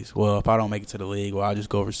overseas. Well, if I don't make it to the league, well, I'll just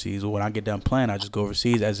go overseas. Well, when I get done playing, I just go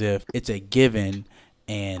overseas, as if it's a given,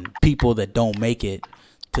 and people that don't make it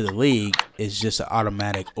to the league is just an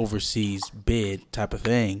automatic overseas bid type of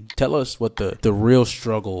thing. Tell us what the real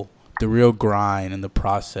struggle, the real grind, and the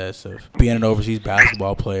process of being an overseas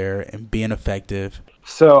basketball player and being effective.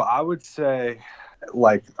 So I would say,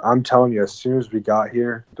 like, I'm telling you, as soon as we got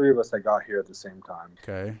here, 3 of us that got here at the same time.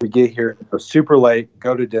 Okay. We get here super late,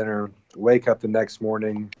 go to dinner, wake up the next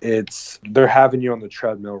morning. They're having you on the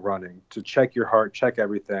treadmill running to check your heart, check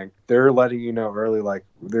everything. They're letting you know early, like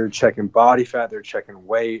they're checking body fat, they're checking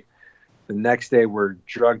weight. The next day we're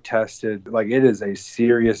drug tested. Like, it is a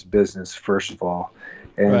serious business, first of all.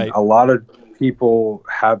 And a lot of people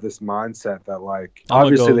have this mindset that, like,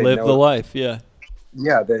 obviously they live know the life, yeah.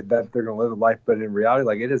 Yeah, that they're going to live a life, but in reality,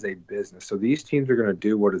 like, it is a business. So these teams are going to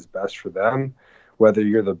do what is best for them, whether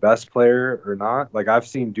you're the best player or not. Like, I've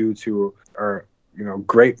seen dudes who are,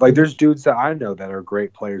 great. Like, there's dudes that I know that are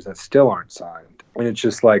great players that still aren't signed. And it's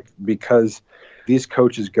just like, because these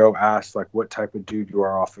coaches go ask, like, what type of dude you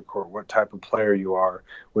are off the court, what type of player you are,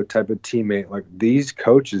 what type of teammate. Like, these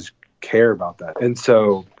coaches care about that. And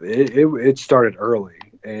so it started early.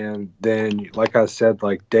 And then, like I said,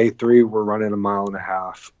 like day 3, we're running 1.5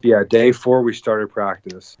 miles. Yeah, day 4, we started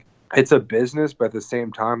practice. It's a business, but at the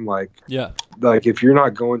same time, like if you're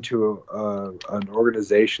not going to an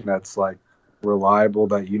organization that's like reliable,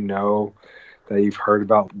 that that you've heard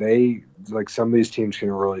about, some of these teams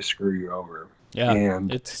can really screw you over. Yeah,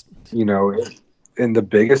 and and the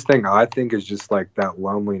biggest thing I think is just like that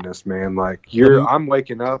loneliness, man. Like I'm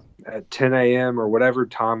waking up at 10 a.m. or whatever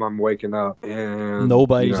time I'm waking up, and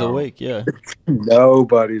nobody's awake. Yeah,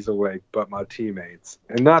 nobody's awake but my teammates.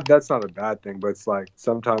 And that's not a bad thing, but it's like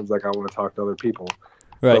sometimes like I want to talk to other people.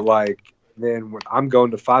 Right. But like then when I'm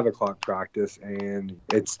going to 5 o'clock practice and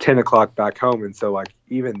it's 10 o'clock back home, and so like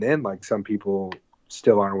even then, like some people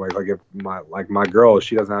still aren't awake. Like if my girl,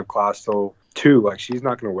 she doesn't have class till 2, like she's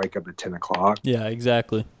not going to wake up at 10 o'clock. Yeah,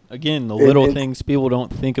 exactly. Again, the little things people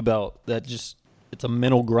don't think about, that just, it's a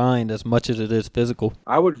mental grind as much as it is physical.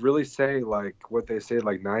 I would really say, like what they say,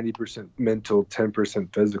 like 90% mental,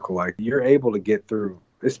 10% physical. Like you're able to get through,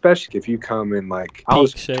 especially if you come in like, I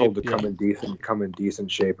was told to come in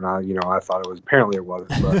decent shape, and I thought it was, apparently it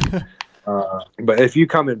wasn't, but if you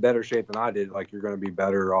come in better shape than I did, like you're going to be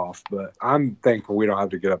better off. But I'm thankful we don't have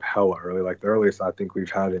to get up hella early. Like the earliest I think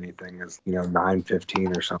we've had anything is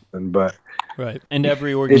 9:15 or something. But right, and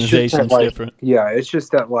every organization's different. Yeah, it's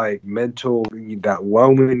just that like mental, that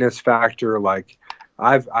loneliness factor. Like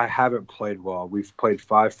I haven't played well. We've played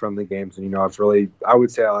 5 friendly games, and I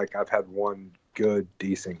would say like I've had one good,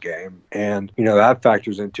 decent game. And, that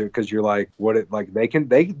factors into it because you're like,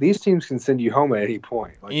 these teams can send you home at any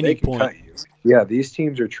point. Like, they can cut you. Yeah, these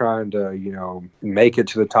teams are trying to, make it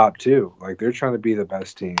to the top two. Like, they're trying to be the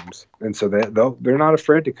best teams. And so they're not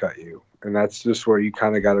afraid to cut you. And that's just where you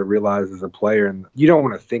kind of got to realize as a player. And you don't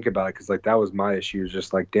want to think about it because, like, that was my issue. It's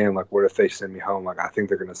just like, damn, like, what if they send me home? Like, I think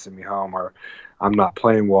they're going to send me home, or I'm not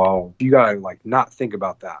playing well. You got to, like, not think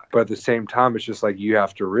about that. But at the same time, it's just like you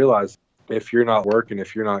have to realize if you're not working,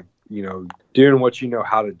 if you're not, doing what you know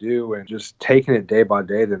how to do and just taking it day by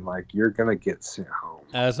day, then, like, you're going to get sent home.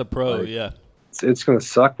 As a pro, like, yeah. It's going to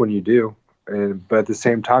suck when you do. But at the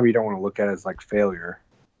same time, you don't want to look at it as, like, failure.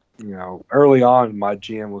 Early on, my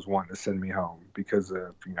GM was wanting to send me home because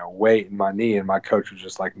of, weight in my knee, and my coach was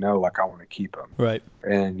just like, no, like, I want to keep him. Right.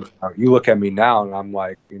 And you look at me now, and I'm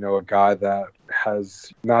like, a guy that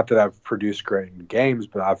has, not that I've produced great in games,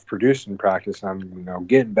 but I've produced in practice, and I'm,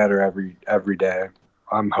 getting better every day.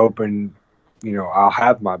 I'm hoping, I'll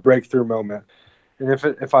have my breakthrough moment. And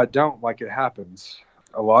if I don't, like, it happens.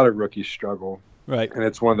 A lot of rookies struggle. Right. And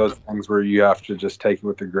it's one of those things where you have to just take it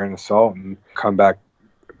with a grain of salt and come back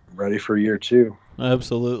ready for year two.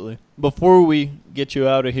 Absolutely. Before we get you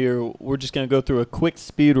out of here, we're just going to go through a quick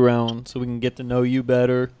speed round so we can get to know you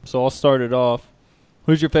better. So I'll start it off.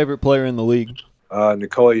 Who's your favorite player in the league?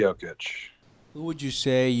 Nikola Jokic. Who would you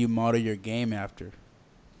say you model your game after?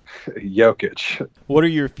 Jokic. What are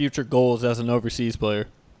your future goals as an overseas player?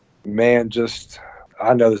 Man,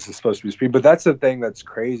 I know this is supposed to be speed, but that's the thing that's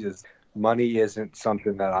crazy is money isn't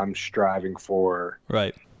something that I'm striving for.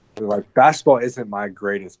 Right. Like, basketball isn't my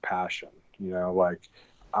greatest passion. Like,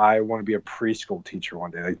 I want to be a preschool teacher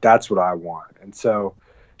one day. Like, that's what I want. And so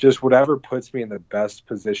just whatever puts me in the best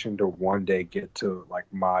position to one day get to, like,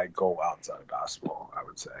 my goal outside of basketball, I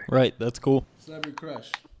would say. Right. That's cool. Celebrity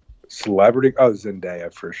crush.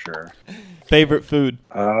 Zendaya for sure. Favorite food?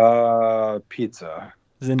 Pizza.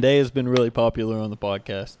 Zendaya's been really popular on the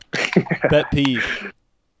podcast. Pet peeve?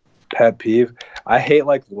 I hate,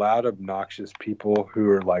 like, loud, obnoxious people who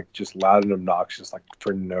are, like, just loud and obnoxious, like,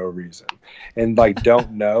 for no reason. And, like,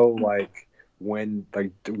 don't know, like, when,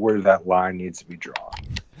 like, where that line needs to be drawn.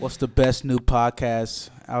 What's the best new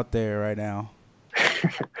podcast out there right now?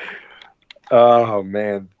 Oh,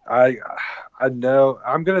 man. I know.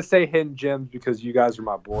 I'm going to say Hidden Gems because you guys are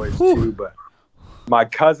my boys, too, but my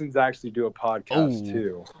cousins actually do a podcast,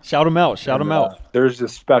 too. Shout them out. Shout them out. There's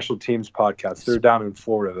this Special Teams podcast. They're down in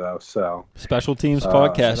Florida, though. So Special Teams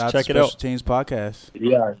podcast. Check it out. Special Teams podcast.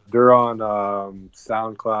 Yeah, they're on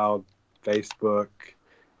SoundCloud, Facebook,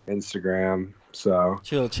 Instagram. So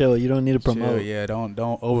chill. You don't need to promote. Chill, yeah, don't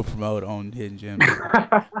over promote on Hidden Gems.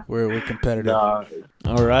 we're competitive. Nah.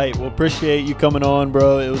 All right. Well, appreciate you coming on,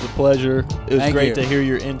 bro. It was a pleasure. It was great to hear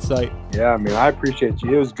your insight. Yeah, man, I appreciate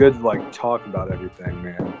you. It was good to, like, talk about everything,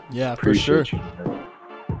 man. Yeah, for sure.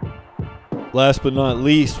 Last but not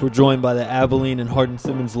least, we're joined by the Abilene and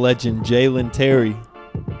Hardin-Simmons legend, Jalen Terry.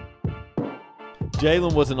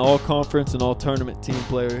 Jalen was an all-conference and all-tournament team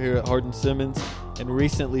player here at Hardin-Simmons and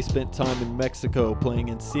recently spent time in Mexico playing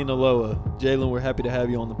in Sinaloa. Jalen, we're happy to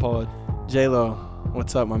have you on the pod. J-Lo,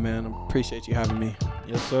 what's up, my man? I appreciate you having me.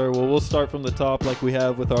 Yes, sir. Well, we'll start from the top like we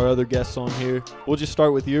have with our other guests on here. We'll just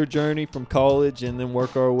start with your journey from college and then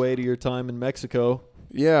work our way to your time in Mexico.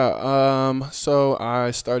 Yeah, so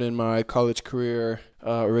I started my college career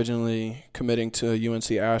originally committing to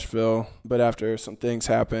UNC Asheville, but after some things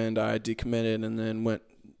happened, I decommitted and then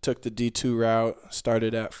took the D2 route,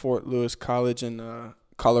 started at Fort Lewis College in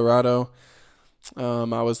Colorado.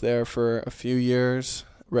 I was there for a few years,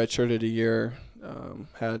 redshirted a year,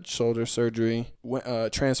 had shoulder surgery,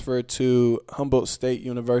 transferred to Humboldt State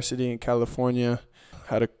University in California,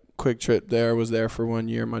 had a quick trip there, was there for 1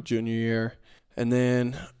 year, my junior year. And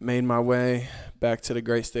then made my way back to the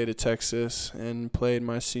great state of Texas and played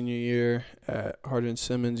my senior year at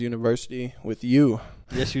Hardin-Simmons University with you.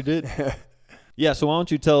 Yes, you did. Yeah, so why don't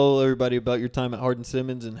you tell everybody about your time at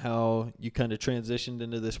Hardin-Simmons and how you kind of transitioned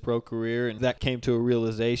into this pro career and that came to a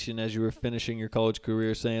realization as you were finishing your college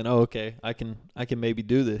career saying, oh, okay, I can maybe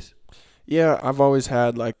do this. Yeah, I've always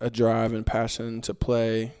had like a drive and passion to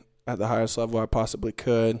play at the highest level I possibly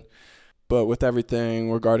could. But with everything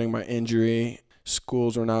regarding my injury,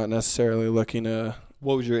 schools were not necessarily looking to...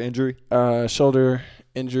 What was your injury? Shoulder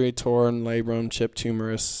injury, torn labrum, chipped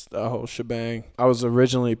humerus, the whole shebang. I was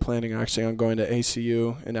originally planning actually on going to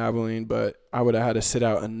ACU in Abilene, but I would have had to sit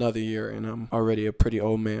out another year, and I'm already a pretty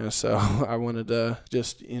old man. So I wanted to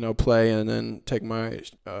just, play and then take my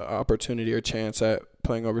opportunity or chance at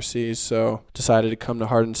playing overseas. So decided to come to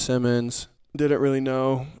Hardin-Simmons. Didn't really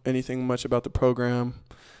know anything much about the program.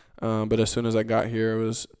 But as soon as I got here, it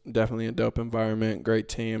was definitely a dope environment, great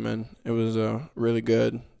team, and it was a really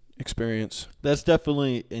good experience. That's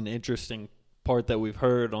definitely an interesting part that we've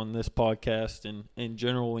heard on this podcast and in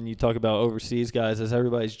general when you talk about overseas guys, is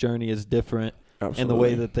everybody's journey is different. Absolutely. And the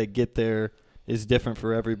way that they get there is different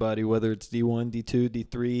for everybody, whether it's D1, D2,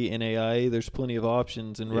 D3, NAIA. There's plenty of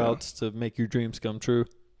options and routes to make your dreams come true.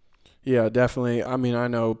 Yeah, definitely. I mean, I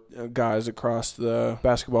know guys across the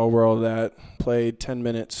basketball world that played 10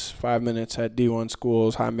 minutes, 5 minutes at D1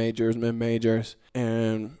 schools, high majors, mid majors,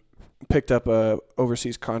 and picked up a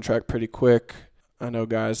overseas contract pretty quick. I know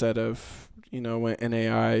guys that have, went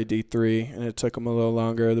NAI, D3, and it took them a little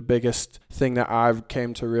longer. The biggest thing that I've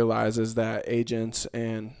came to realize is that agents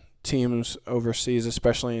and teams overseas,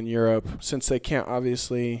 especially in Europe, since they can't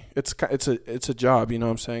obviously, it's a job, you know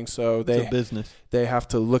what I'm saying? So it's a business. They have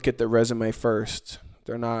to look at the resume first.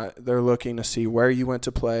 They're looking to see where you went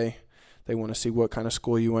to play. They want to see what kind of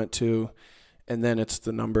school you went to, and then it's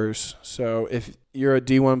the numbers. So if you're a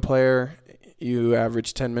D1 player, you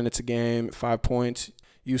average 10 minutes a game, 5 points,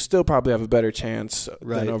 you still probably have a better chance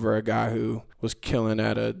than over a guy who was killing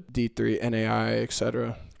at a D3, NAI,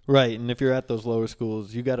 etc. Right, and if you're at those lower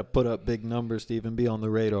schools, you got to put up big numbers to even be on the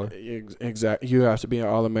radar. Exactly. You have to be an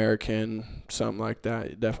All-American, something like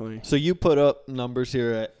that, definitely. So you put up numbers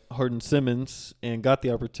here at Hardin-Simmons and got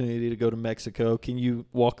the opportunity to go to Mexico. Can you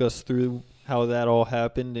walk us through how that all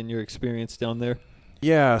happened and your experience down there?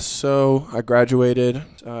 Yeah, so I graduated,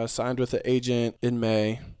 signed with an agent in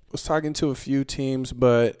May. Was talking to a few teams,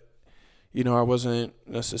 but I wasn't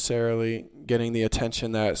necessarily getting the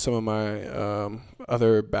attention that some of my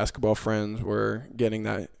other basketball friends were getting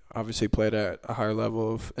that obviously played at a higher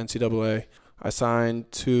level of NCAA. I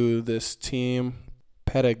signed to this team,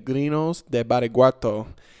 Peregrinos de Baraguato,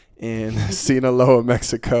 in Sinaloa,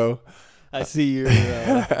 Mexico. I see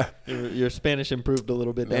your Spanish improved a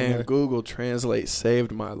little bit down there. Google Translate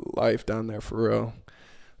saved my life down there for real.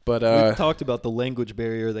 But we've talked about the language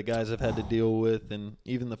barrier that guys have had to deal with, and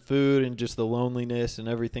even the food and just the loneliness and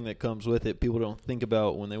everything that comes with it. People don't think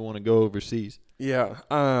about when they want to go overseas. Yeah,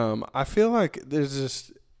 I feel like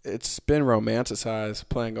it's been romanticized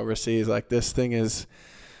playing overseas. Like this thing is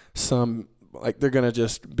they're gonna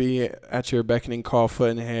just be at your beckoning call, foot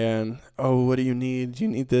in hand. Oh, what do you need? Do you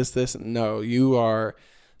need this? No, you're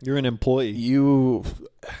an employee.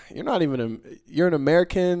 You're not even you're an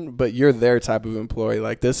American, but you're their type of employee.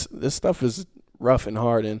 Like this stuff is rough and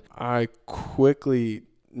hard, and I quickly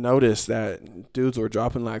noticed that dudes were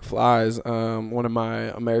dropping like flies. One of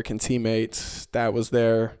my American teammates that was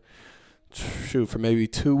there, for maybe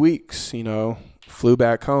 2 weeks, flew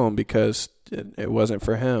back home because it wasn't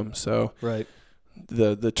for him. So right,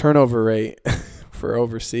 the turnover rate for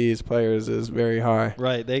overseas players is very high.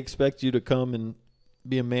 Right, they expect you to come and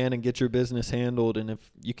be a man and get your business handled, and if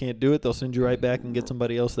you can't do it, they'll send you right back and get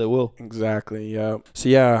somebody else that will. Exactly, yeah. So,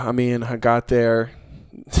 yeah, I mean, I got there.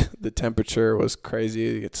 The temperature was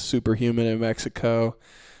crazy. It's super humid in Mexico.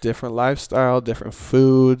 Different lifestyle, different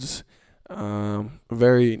foods,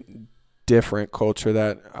 very different culture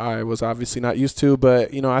that I was obviously not used to,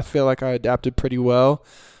 but, I feel like I adapted pretty well.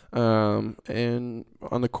 And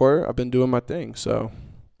on the court, I've been doing my thing, so.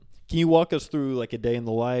 Can you walk us through, like, a day in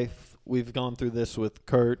the life? We've gone through this with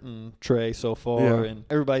Kurt and Trey so far, and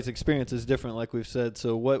everybody's experience is different, like we've said.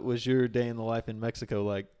 So what was your day in the life in Mexico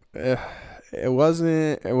like? It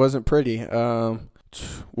wasn't pretty.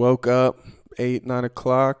 Woke up 8, 9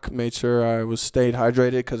 o'clock, made sure I stayed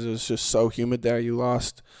hydrated because it was just so humid there. You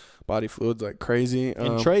lost body fluids like crazy.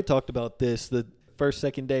 And Trey talked about this. The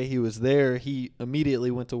second day he was there, he immediately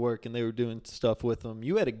went to work, and they were doing stuff with him.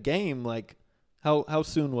 You had a game, like, How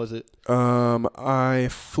soon was it? I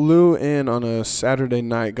flew in on a Saturday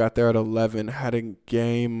night, got there at 11, had a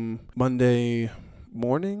game Monday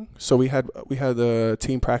morning. So we had the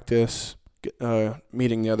team practice,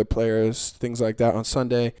 meeting the other players, things like that on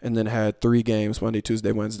Sunday, and then had 3 games Monday,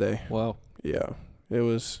 Tuesday, Wednesday. Wow. Yeah. It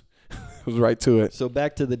was right to it. So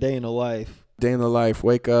back to the day in the life. Day in the life,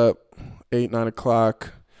 wake up 8, 9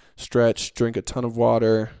 o'clock, stretch, drink a ton of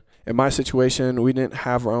water. In my situation, we didn't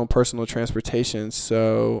have our own personal transportation,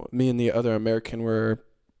 so me and the other American were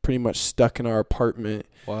pretty much stuck in our apartment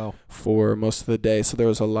for most of the day. So there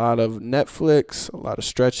was a lot of Netflix, a lot of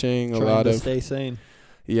stretching, Trying to stay sane.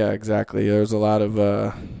 Yeah, exactly. There was a lot of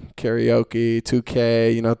karaoke,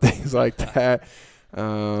 2K, things like that.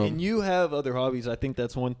 And you have other hobbies. I think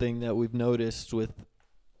that's one thing that we've noticed with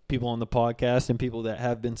people on the podcast and people that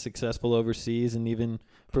have been successful overseas and even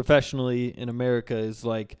professionally in America is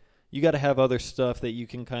like, you got to have other stuff that you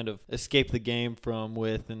can kind of escape the game from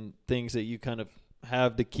with, and things that you kind of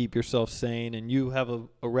have to keep yourself sane? And you have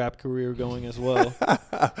a rap career going as well.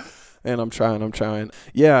 And I'm trying.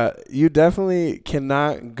 Yeah, you definitely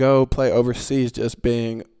cannot go play overseas just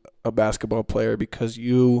being a basketball player, because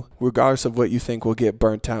you, regardless of what you think, will get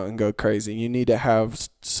burnt out and go crazy. You need to have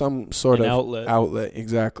some sort of outlet.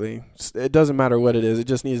 Exactly. It doesn't matter what it is. It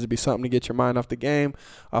just needs to be something to get your mind off the game,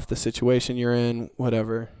 off the situation you're in,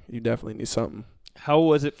 whatever. You definitely need something. How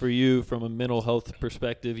was it for you from a mental health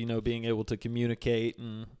perspective, being able to communicate?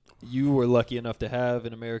 And you were lucky enough to have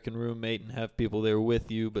an American roommate and have people there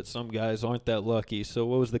with you, but some guys aren't that lucky. So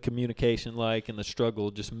what was the communication like and the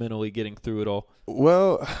struggle just mentally getting through it all?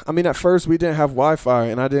 Well, I mean, at first we didn't have Wi-Fi,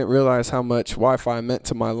 and I didn't realize how much Wi-Fi meant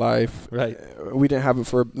to my life. Right. We didn't have it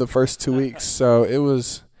for the first 2 weeks, so it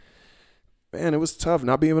was tough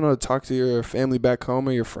not being able to talk to your family back home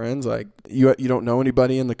or your friends. Like, you don't know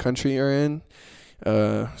anybody in the country you're in.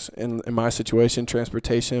 In my situation,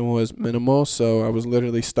 transportation was minimal, so I was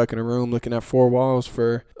literally stuck in a room looking at four walls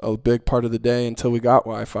for a big part of the day until we got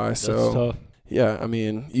Wi-Fi. That's so tough. Yeah, I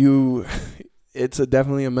mean, it's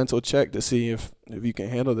definitely a mental check to see if you can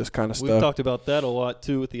handle this kind of stuff. We've talked about that a lot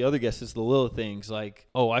too with the other guests. It's the little things like,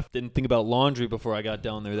 I didn't think about laundry before I got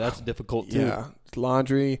down there. That's difficult too. Yeah,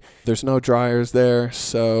 laundry. There's no dryers there,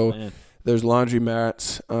 so there's laundry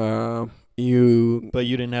mats. But you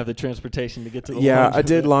didn't have the transportation to get to the laundry. I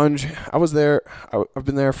did laundry. I was there. I've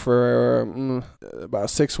been there for about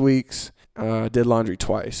 6 weeks. Did laundry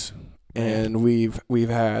twice, and we've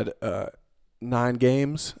had 9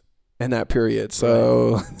 games in that period.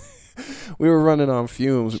 So we were running on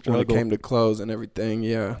fumes when it came to clothes and everything.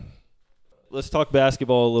 Yeah. Let's talk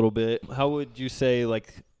basketball a little bit. How would you say,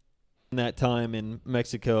 like, in that time in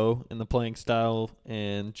Mexico and the playing style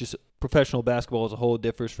and just professional basketball as a whole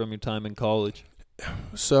differs from your time in college?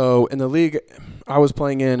 So in the league I was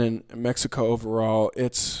playing in Mexico overall,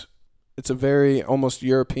 it's a very almost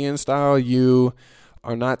European style. You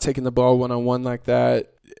are not taking the ball one-on-one like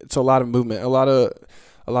that. It's a lot of movement, a lot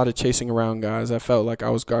of chasing around guys. I felt like I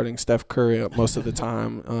was guarding Steph Curry most of the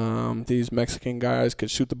time. These Mexican guys could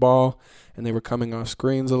shoot the ball, and they were coming off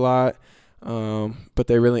screens a lot. But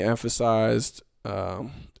they really emphasized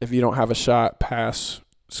if you don't have a shot, pass,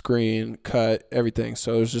 screen, cut, everything.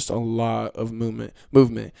 So there's just a lot of movement.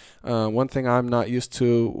 One thing I'm not used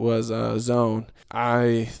to was zone.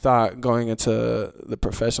 I thought going into the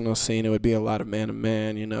professional scene it would be a lot of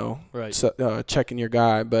man-to-man, right. So, checking your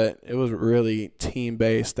guy, but it was really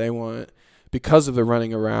team-based. Because of the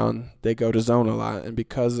running around, they go to zone a lot, and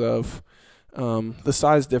because of the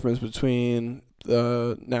size difference between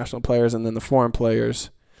the national players and then the foreign players,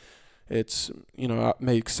 it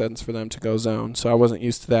makes sense for them to go zone. So I wasn't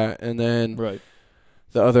used to that. And then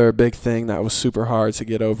the other big thing that was super hard to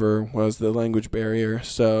get over was the language barrier.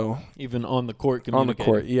 So even on the court communicating. On the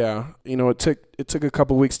court, yeah. It took a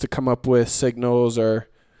couple weeks to come up with signals or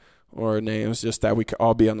names just that we could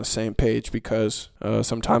all be on the same page, because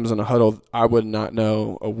sometimes in a huddle I would not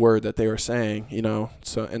know a word that they were saying,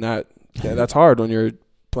 So that's hard when you're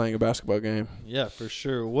playing a basketball game. Yeah, for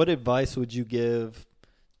sure. What advice would you give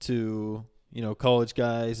to, college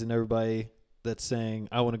guys and everybody that's saying,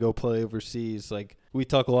 I want to go play overseas? Like, we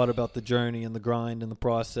talk a lot about the journey and the grind and the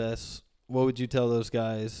process. What would you tell those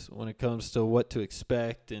guys when it comes to what to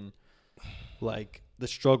expect and, like, the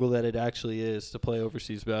struggle that it actually is to play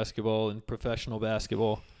overseas basketball and professional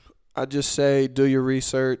basketball? I just say do your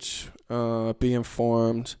research, be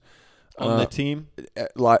informed. On the team?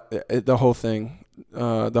 The whole thing,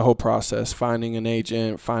 the whole process, finding an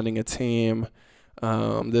agent, finding a team.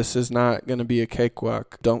 This is not going to be a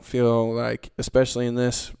cakewalk. Don't feel like, especially in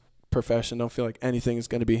this profession, don't feel like anything is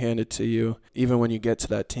going to be handed to you. Even when you get to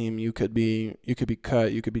that team, you could be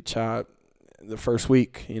cut, you could be chopped the first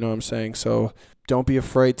week, you know what I'm saying? So don't be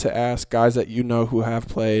afraid to ask guys that who have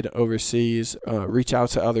played overseas. Reach out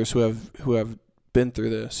to others who have been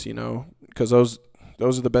through this, because those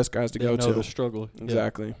are the best guys to go to. The struggle.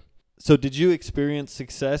 Exactly. Yeah. So did you experience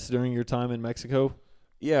success during your time in Mexico?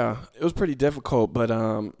 Yeah, it was pretty difficult, but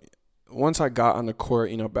once I got on the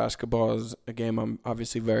court, basketball is a game I'm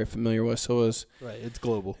obviously very familiar with, so it was... Right, it's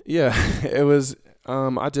global. Yeah, it was...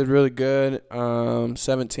 I did really good,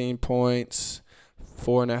 17 points,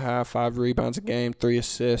 4.5, 5 rebounds a game, 3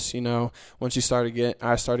 assists, Once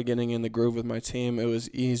I started getting in the groove with my team, it was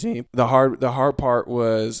easy. The hard part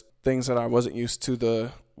was things that I wasn't used to,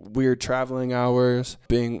 the weird traveling hours,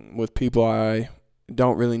 being with people I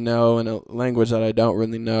don't really know in a language that I don't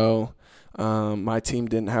really know. My team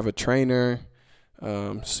didn't have a trainer,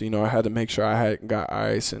 so I had to make sure I had got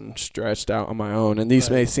ice and stretched out on my own. And these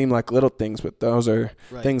may seem like little things, but those are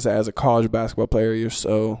things that as a college basketball player you're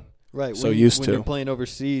so Right. so when used to. When you're playing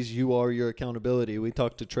overseas, you are your accountability. We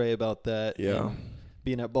talked to Trey about that. Yeah. And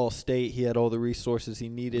being at Ball State, he had all the resources he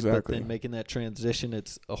needed, Exactly. but then making that transition,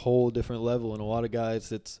 it's a whole different level. And a lot of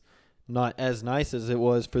guys, it's not as nice as it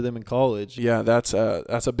was for them in college. Yeah, that's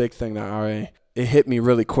a big thing that it hit me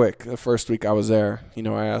really quick. The first week I was there,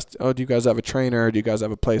 I asked, "Oh, do you guys have a trainer? Do you guys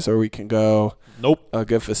have a place where we can go? Nope. A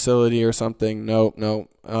good facility or something? Nope.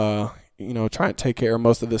 Try and take care of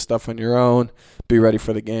most of this stuff on your own. Be ready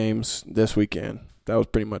for the games this weekend." That was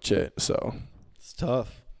pretty much it. So it's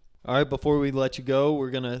tough. All right, before we let you go,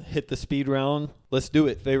 we're gonna hit the speed round. Let's do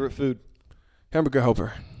it. Favorite food? Hamburger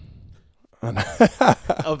helper.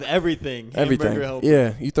 Of everything. Everything. Hamburger helper.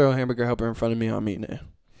 Yeah, you throw a hamburger helper in front of me, I'm eating it.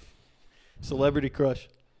 Celebrity crush?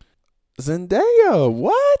 Zendaya.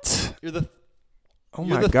 What? Oh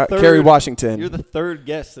my God. Kerry Washington. You're the third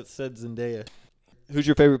guest that said Zendaya. Who's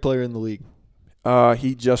your favorite player in the league?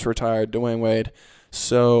 He just retired, Dwayne Wade.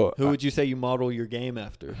 So who would you say you model your game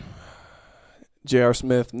after? J.R.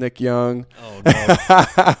 Smith, Nick Young. Oh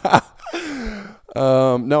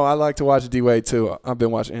no. No, I like to watch D-Wade too. I've been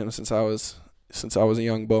watching him since I was a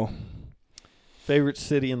young bull. Favorite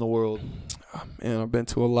city in the world? Oh, man, I've been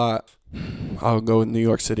to a lot. I'll go with New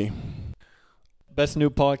York City. Best new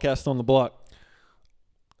podcast on the block?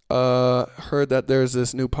 Heard that there's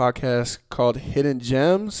this new podcast called Hidden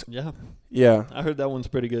Gems. Yeah. I heard that one's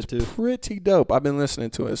pretty good too. Pretty dope. I've been listening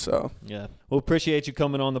to it, so. Yeah. Well, appreciate you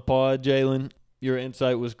coming on the pod, Jalen. Your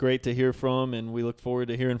insight was great to hear from, and we look forward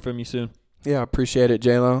to hearing from you soon. Yeah, I appreciate it,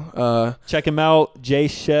 J-Lo. Check him out, Jay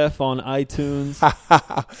Chef on iTunes.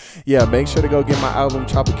 Yeah, make sure to go get my album,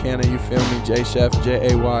 Tropicana, you feel me? Jay Chef,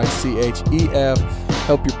 Jaychef.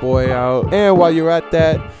 Help your boy out. And while you're at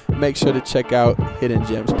that, make sure to check out Hidden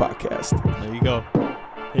Gems podcast. There you go.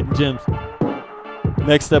 Hidden Gems.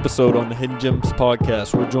 Next episode on the Hidden Gems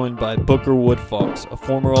podcast, we're joined by Booker Woodfox, a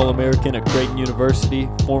former All-American at Creighton University,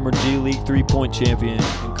 former G League three-point champion,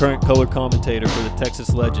 and current color commentator for the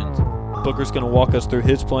Texas Legends. Booker's going to walk us through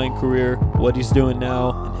his playing career, what he's doing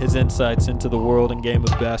now, and his insights into the world and game of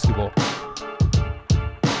basketball.